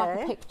 So they had like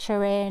a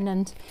picture in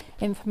and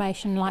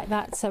information like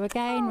that. So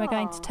again, we're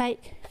going to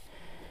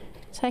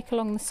take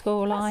along the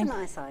score line. That's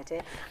a nice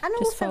idea. And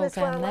just also as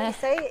well, down like you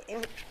say,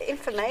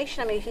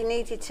 information. I mean, if you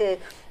needed to,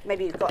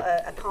 maybe you've got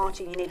a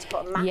party, you need to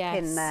put a map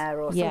in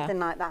there or something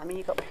like that. I mean,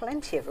 you've got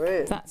plenty of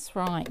room. That's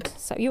right.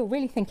 So you're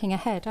really thinking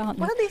ahead, aren't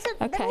you? Well, these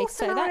are all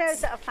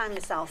scenarios that I've found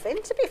myself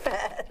in, to be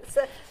fair.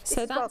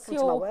 So that's welcome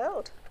to my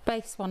world.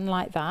 Base one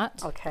like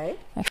that. Okay.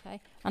 Okay.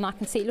 And I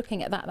can see,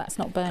 looking at that, that's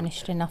not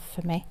burnished enough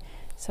for me.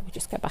 So we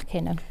just go back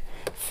in and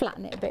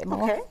flatten it a bit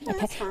more. Okay,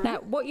 that's fine. Now,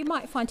 what you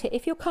might find here,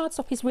 if your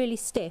cardstock is really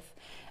stiff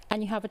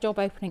and you have a job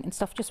opening and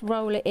stuff, just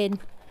roll it in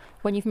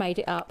when you've made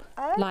it up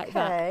like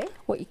that.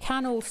 What you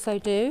can also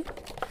do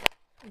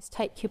is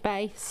take your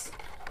base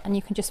and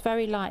you can just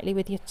very lightly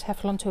with your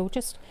Teflon tool,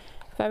 just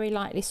very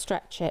lightly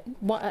stretch it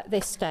at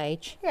this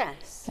stage.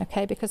 Yes.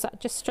 Okay, because that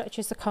just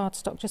stretches the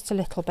cardstock just a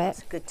little bit.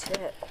 That's a good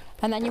tip.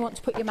 And then you want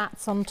to put your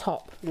mats on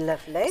top.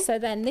 Lovely. So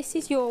then this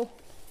is your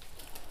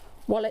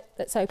wallet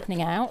that's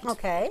opening out.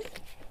 Okay.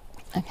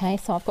 Okay,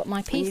 so I've got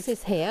my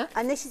pieces here.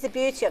 And this is the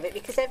beauty of it,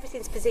 because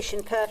everything's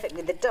positioned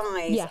perfectly. The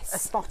dies are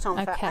spot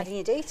on for adding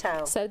your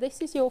detail. So this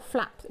is your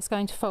flap that's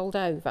going to fold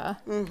over.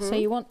 So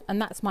you want,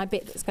 and that's my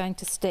bit that's going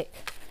to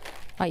stick.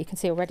 Oh, you can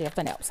see already I've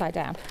done it upside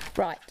down.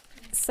 Right,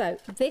 so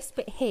this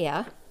bit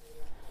here,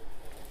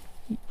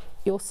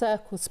 your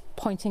circle's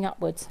pointing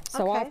upwards.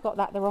 So I've got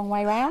that the wrong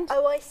way round.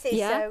 Oh, I see.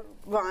 Yeah. So,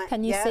 right.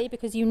 Can you see?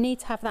 Because you need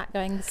to have that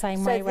going the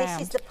same way round. So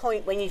this is the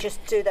point when you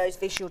just do those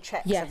visual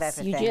checks of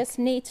everything. Yes, you just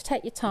need to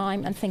take your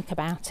time and think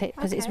about it,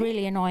 because it's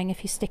really annoying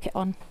if you stick it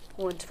on.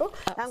 Wonderful.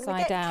 Now I'm going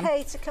to get down.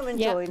 Kay to come and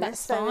join us,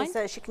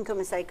 so she can come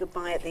and say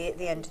goodbye at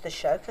the end of the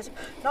show, because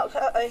not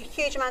a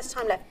huge amount of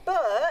time left,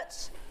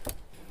 but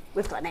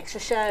we've got an extra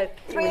show.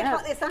 3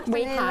 o'clock this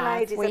afternoon. The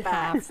ladies are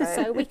back.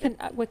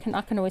 So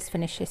I can always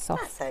finish this off.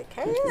 That's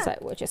okay. Yeah. So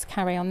we'll just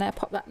carry on there.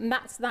 Pop that, and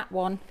that's that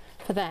one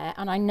for there,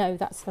 and I know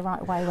that's the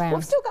right way round.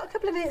 We've still got a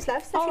couple of minutes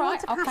left, so if you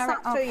want to pass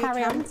that through, you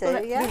can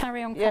do. Yeah.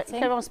 Carry on cutting.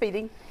 Carry on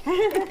speeding.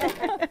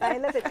 I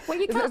love it. Well,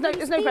 you can't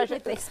there's no pressure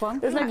with this one.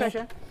 There's no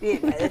pressure. Yeah,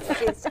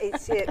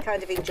 it's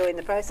kind of enjoying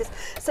the process.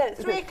 So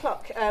 3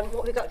 o'clock. What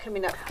have we got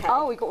coming up, Kay?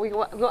 Oh, we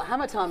got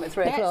hammer time at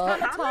 3 o'clock.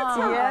 Hammer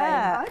time.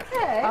 Yeah.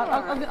 Okay.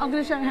 I'm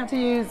going to show you how to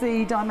use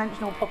the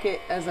dimensional pocket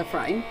as a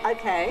frame.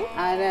 Okay.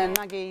 And then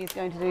Maggie is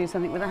going to do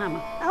something with a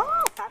hammer.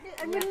 Oh, fabulous.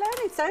 And we're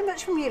learning so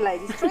much from you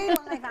ladies. 3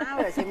 live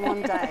hours in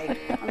one day.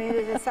 I mean,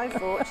 they're so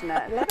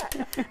fortunate. I love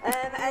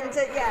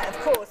it. Yeah, of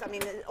course, I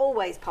mean,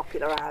 always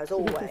popular hours,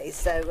 always.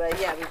 So,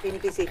 yeah, we've been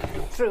busy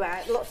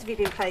throughout. Lots of you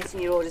have been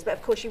placing your orders, but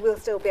of course you will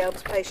still be able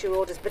to place your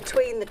orders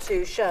between the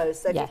 2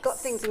 shows. So if you've got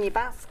things in your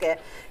basket,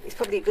 it's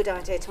probably a good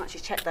idea to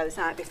actually check those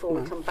out before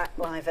we come back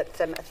live at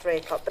 3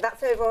 o'clock. But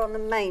that's over on the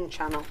main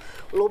channel.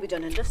 We'll all be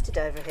done and dusted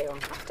over here on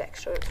Craft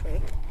Extra at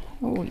 3.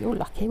 Oh, you're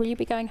lucky. Will you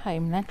be going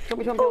home then? I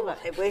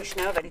wish.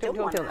 No, I've only done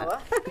 1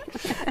 hour.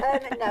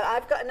 No,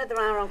 I've got another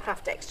hour on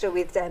Craft Extra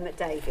with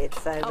David.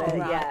 So,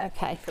 yeah,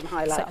 okay. Some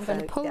highlights. So I'm going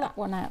to pull that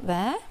one out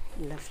there.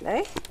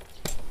 Lovely.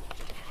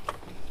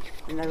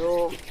 And they're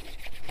all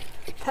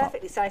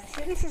perfectly sized.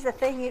 See, this is the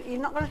thing.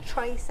 You're not going to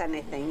trace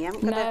anything. You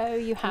haven't got No,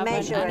 you haven't.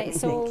 measure And anything.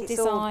 it's all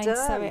designed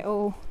all so it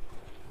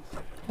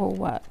all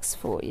works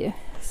for you.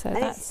 So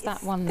and that's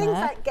that one things there.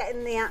 like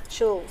getting the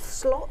actual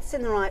slots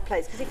in the right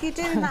place, because if you're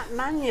doing that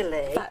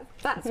manually,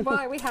 that's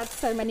why we had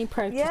so many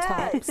prototypes.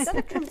 yeah, it's going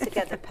to come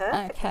together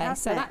perfectly. Okay,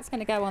 so that's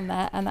going to go on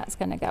there, and that's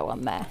going to go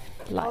on there,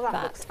 like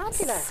that looks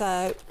fabulous.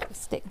 So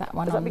stick that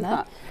one Does that on be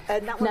there.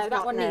 cut? No,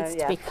 that one needs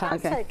to be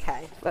cut. That's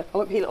okay. Well, I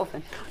won't peel it off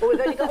then. Well, we've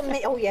only got a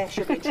minute. Oh, yes,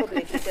 you'll be in trouble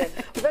if you do.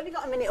 We've only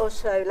got a minute or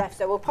so left,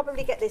 so we'll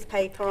probably get this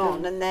paper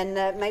on and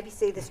then maybe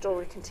see the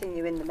story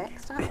continue in the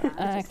next hour.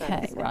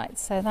 Okay, right,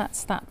 so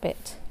that's that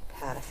bit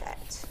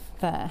Perfect.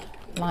 there,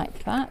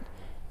 like that.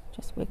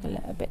 Just wiggle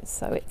it a bit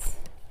so it's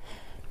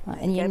right,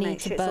 and you need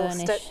to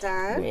burnish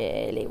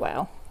really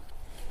well.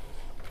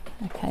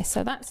 Okay,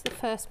 so that's the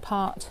first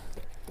part.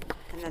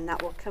 And then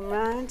that will come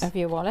round of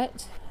your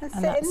wallet,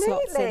 and that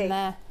slots in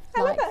there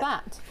like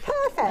that.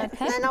 Perfect.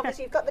 Okay. And then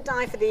obviously you've got the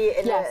die for the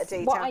inner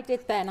detail. What I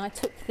did then, I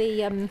took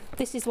the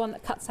this is one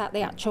that cuts out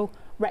the actual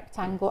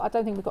rectangle. I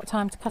don't think we've got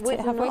time to cut it,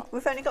 have we?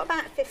 We've only got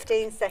about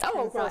 15 seconds.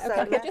 Oh, right,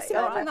 or okay. so.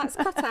 Well, just and that's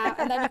cut out,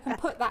 and then you can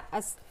put that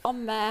as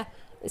on there.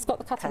 It's got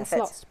the cutting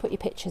slots to put your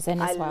pictures in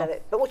as well. I love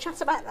it. But we'll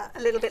chat about that a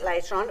little bit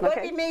later on. It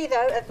won't be me,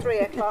 though, at 3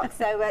 o'clock.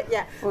 So,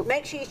 yeah,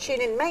 make sure you tune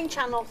in. Main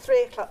channel,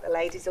 3 o'clock, the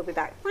ladies will be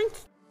back.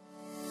 Thanks.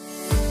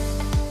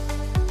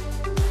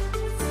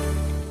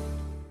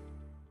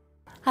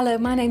 Hello,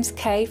 my name's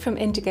Kay from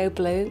Indigo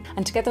Blue,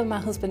 and together with my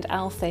husband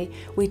Alfie,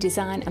 we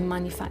design and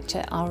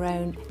manufacture our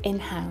own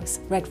in-house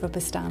red rubber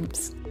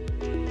stamps.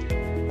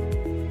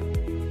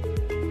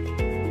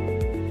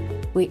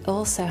 We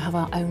also have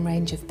our own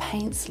range of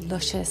paints,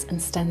 lushes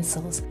and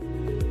stencils.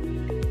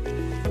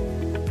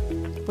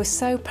 We're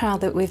so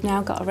proud that we've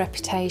now got a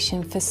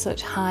reputation for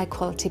such high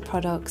quality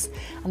products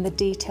and the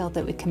detail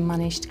that we can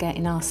manage to get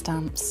in our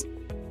stamps.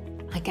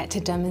 I get to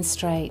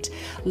demonstrate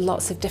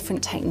lots of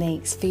different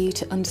techniques for you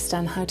to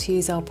understand how to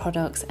use our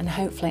products and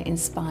hopefully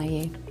inspire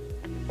you.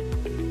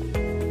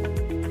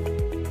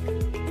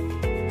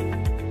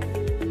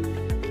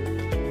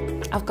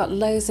 I've got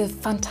loads of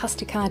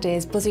fantastic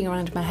ideas buzzing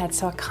around in my head,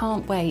 so I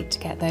can't wait to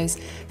get those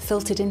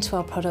filtered into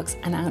our products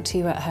and out to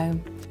you at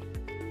home.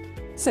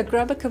 So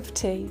grab a cup of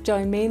tea,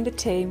 join me and the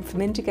team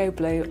from Indigo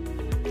Blue.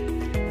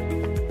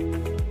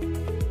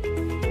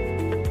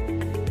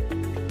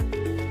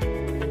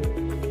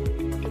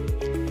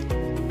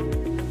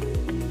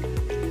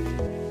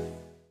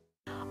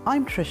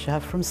 I'm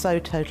Trisha from So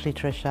Totally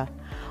Trisha.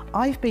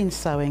 I've been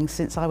sewing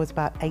since I was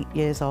about 8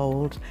 years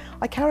old.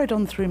 I carried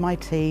on through my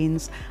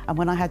teens, and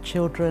when I had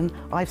children,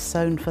 I've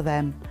sewn for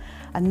them.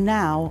 And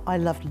now I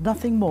love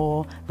nothing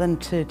more than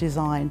to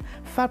design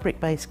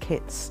fabric-based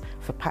kits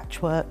for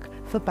patchwork,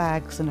 for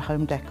bags and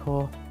home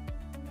decor.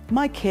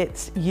 My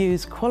kits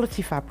use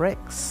quality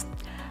fabrics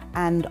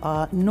and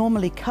are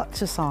normally cut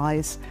to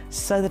size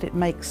so that it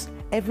makes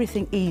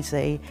everything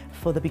easy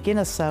for the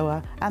beginner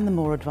sewer and the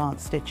more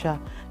advanced stitcher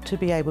to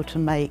be able to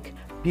make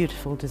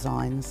beautiful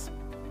designs.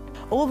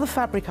 All the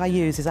fabric I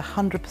use is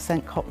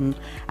 100% cotton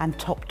and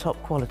top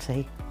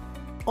quality.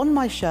 On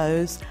my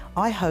shows,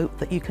 I hope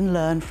that you can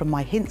learn from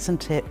my hints and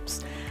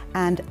tips,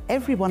 and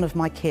every one of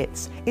my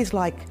kits is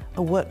like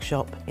a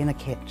workshop in a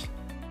kit.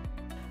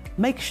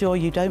 Make sure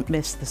you don't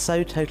miss the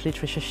Sew Totally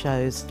Tricia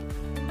shows.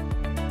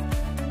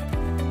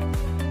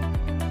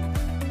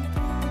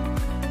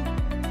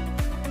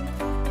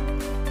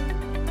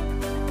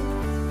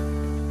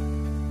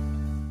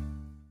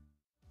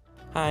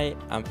 Hi,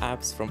 I'm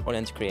Abs from All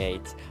 &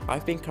 Create.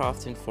 I've been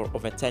crafting for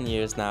over 10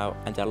 years now,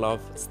 and I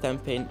love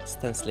stamping,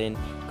 stenciling,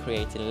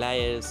 creating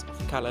layers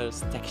of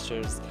colours,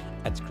 textures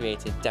and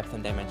creating depth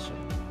and dimension.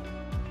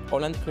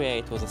 All &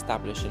 Create was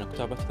established in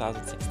October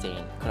 2016,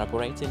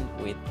 collaborating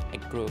with a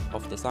group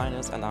of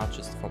designers and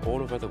artists from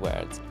all over the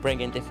world,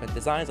 bringing different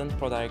designs and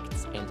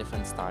products in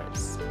different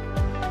styles.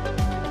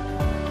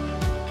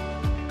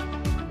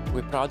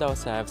 We pride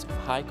ourselves with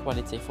high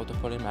quality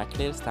photopolymer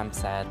clear stamp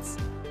sets,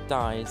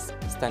 dies,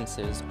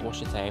 stencils,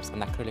 washi tapes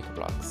and acrylic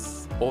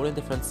blocks, all in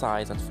different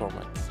size and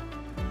formats.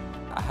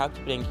 I hope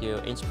to bring you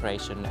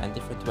inspiration and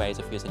different ways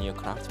of using your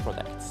craft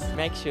products.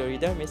 Make sure you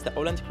don't miss the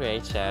All &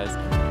 Create shows.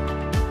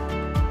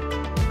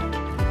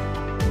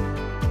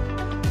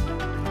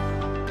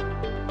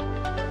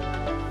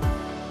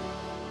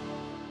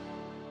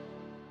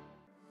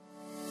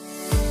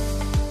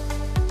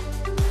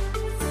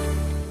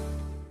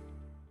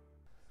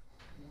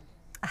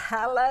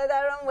 Hello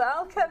there and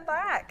welcome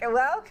back.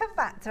 Welcome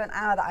back to an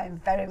hour that I'm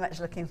very much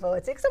looking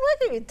forward to, because I'm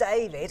working with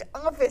David.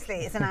 Obviously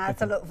it's an hour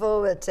to look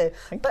forward to,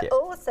 but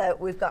also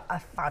we've got a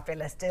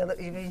fabulous deal that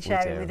you've been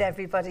sharing with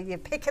everybody, your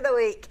pick of the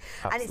week.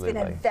 Absolutely. And it's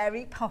been a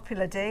very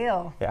popular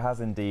deal. It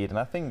has indeed, and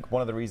I think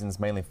one of the reasons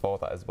mainly for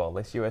that as well,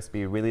 this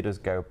USB really does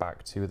go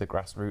back to the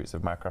grassroots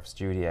of Minecraft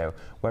Studio,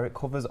 where it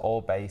covers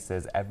all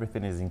bases,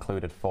 everything is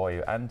included for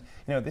you, and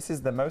you know, this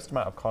is the most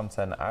amount of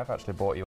content I've actually bought you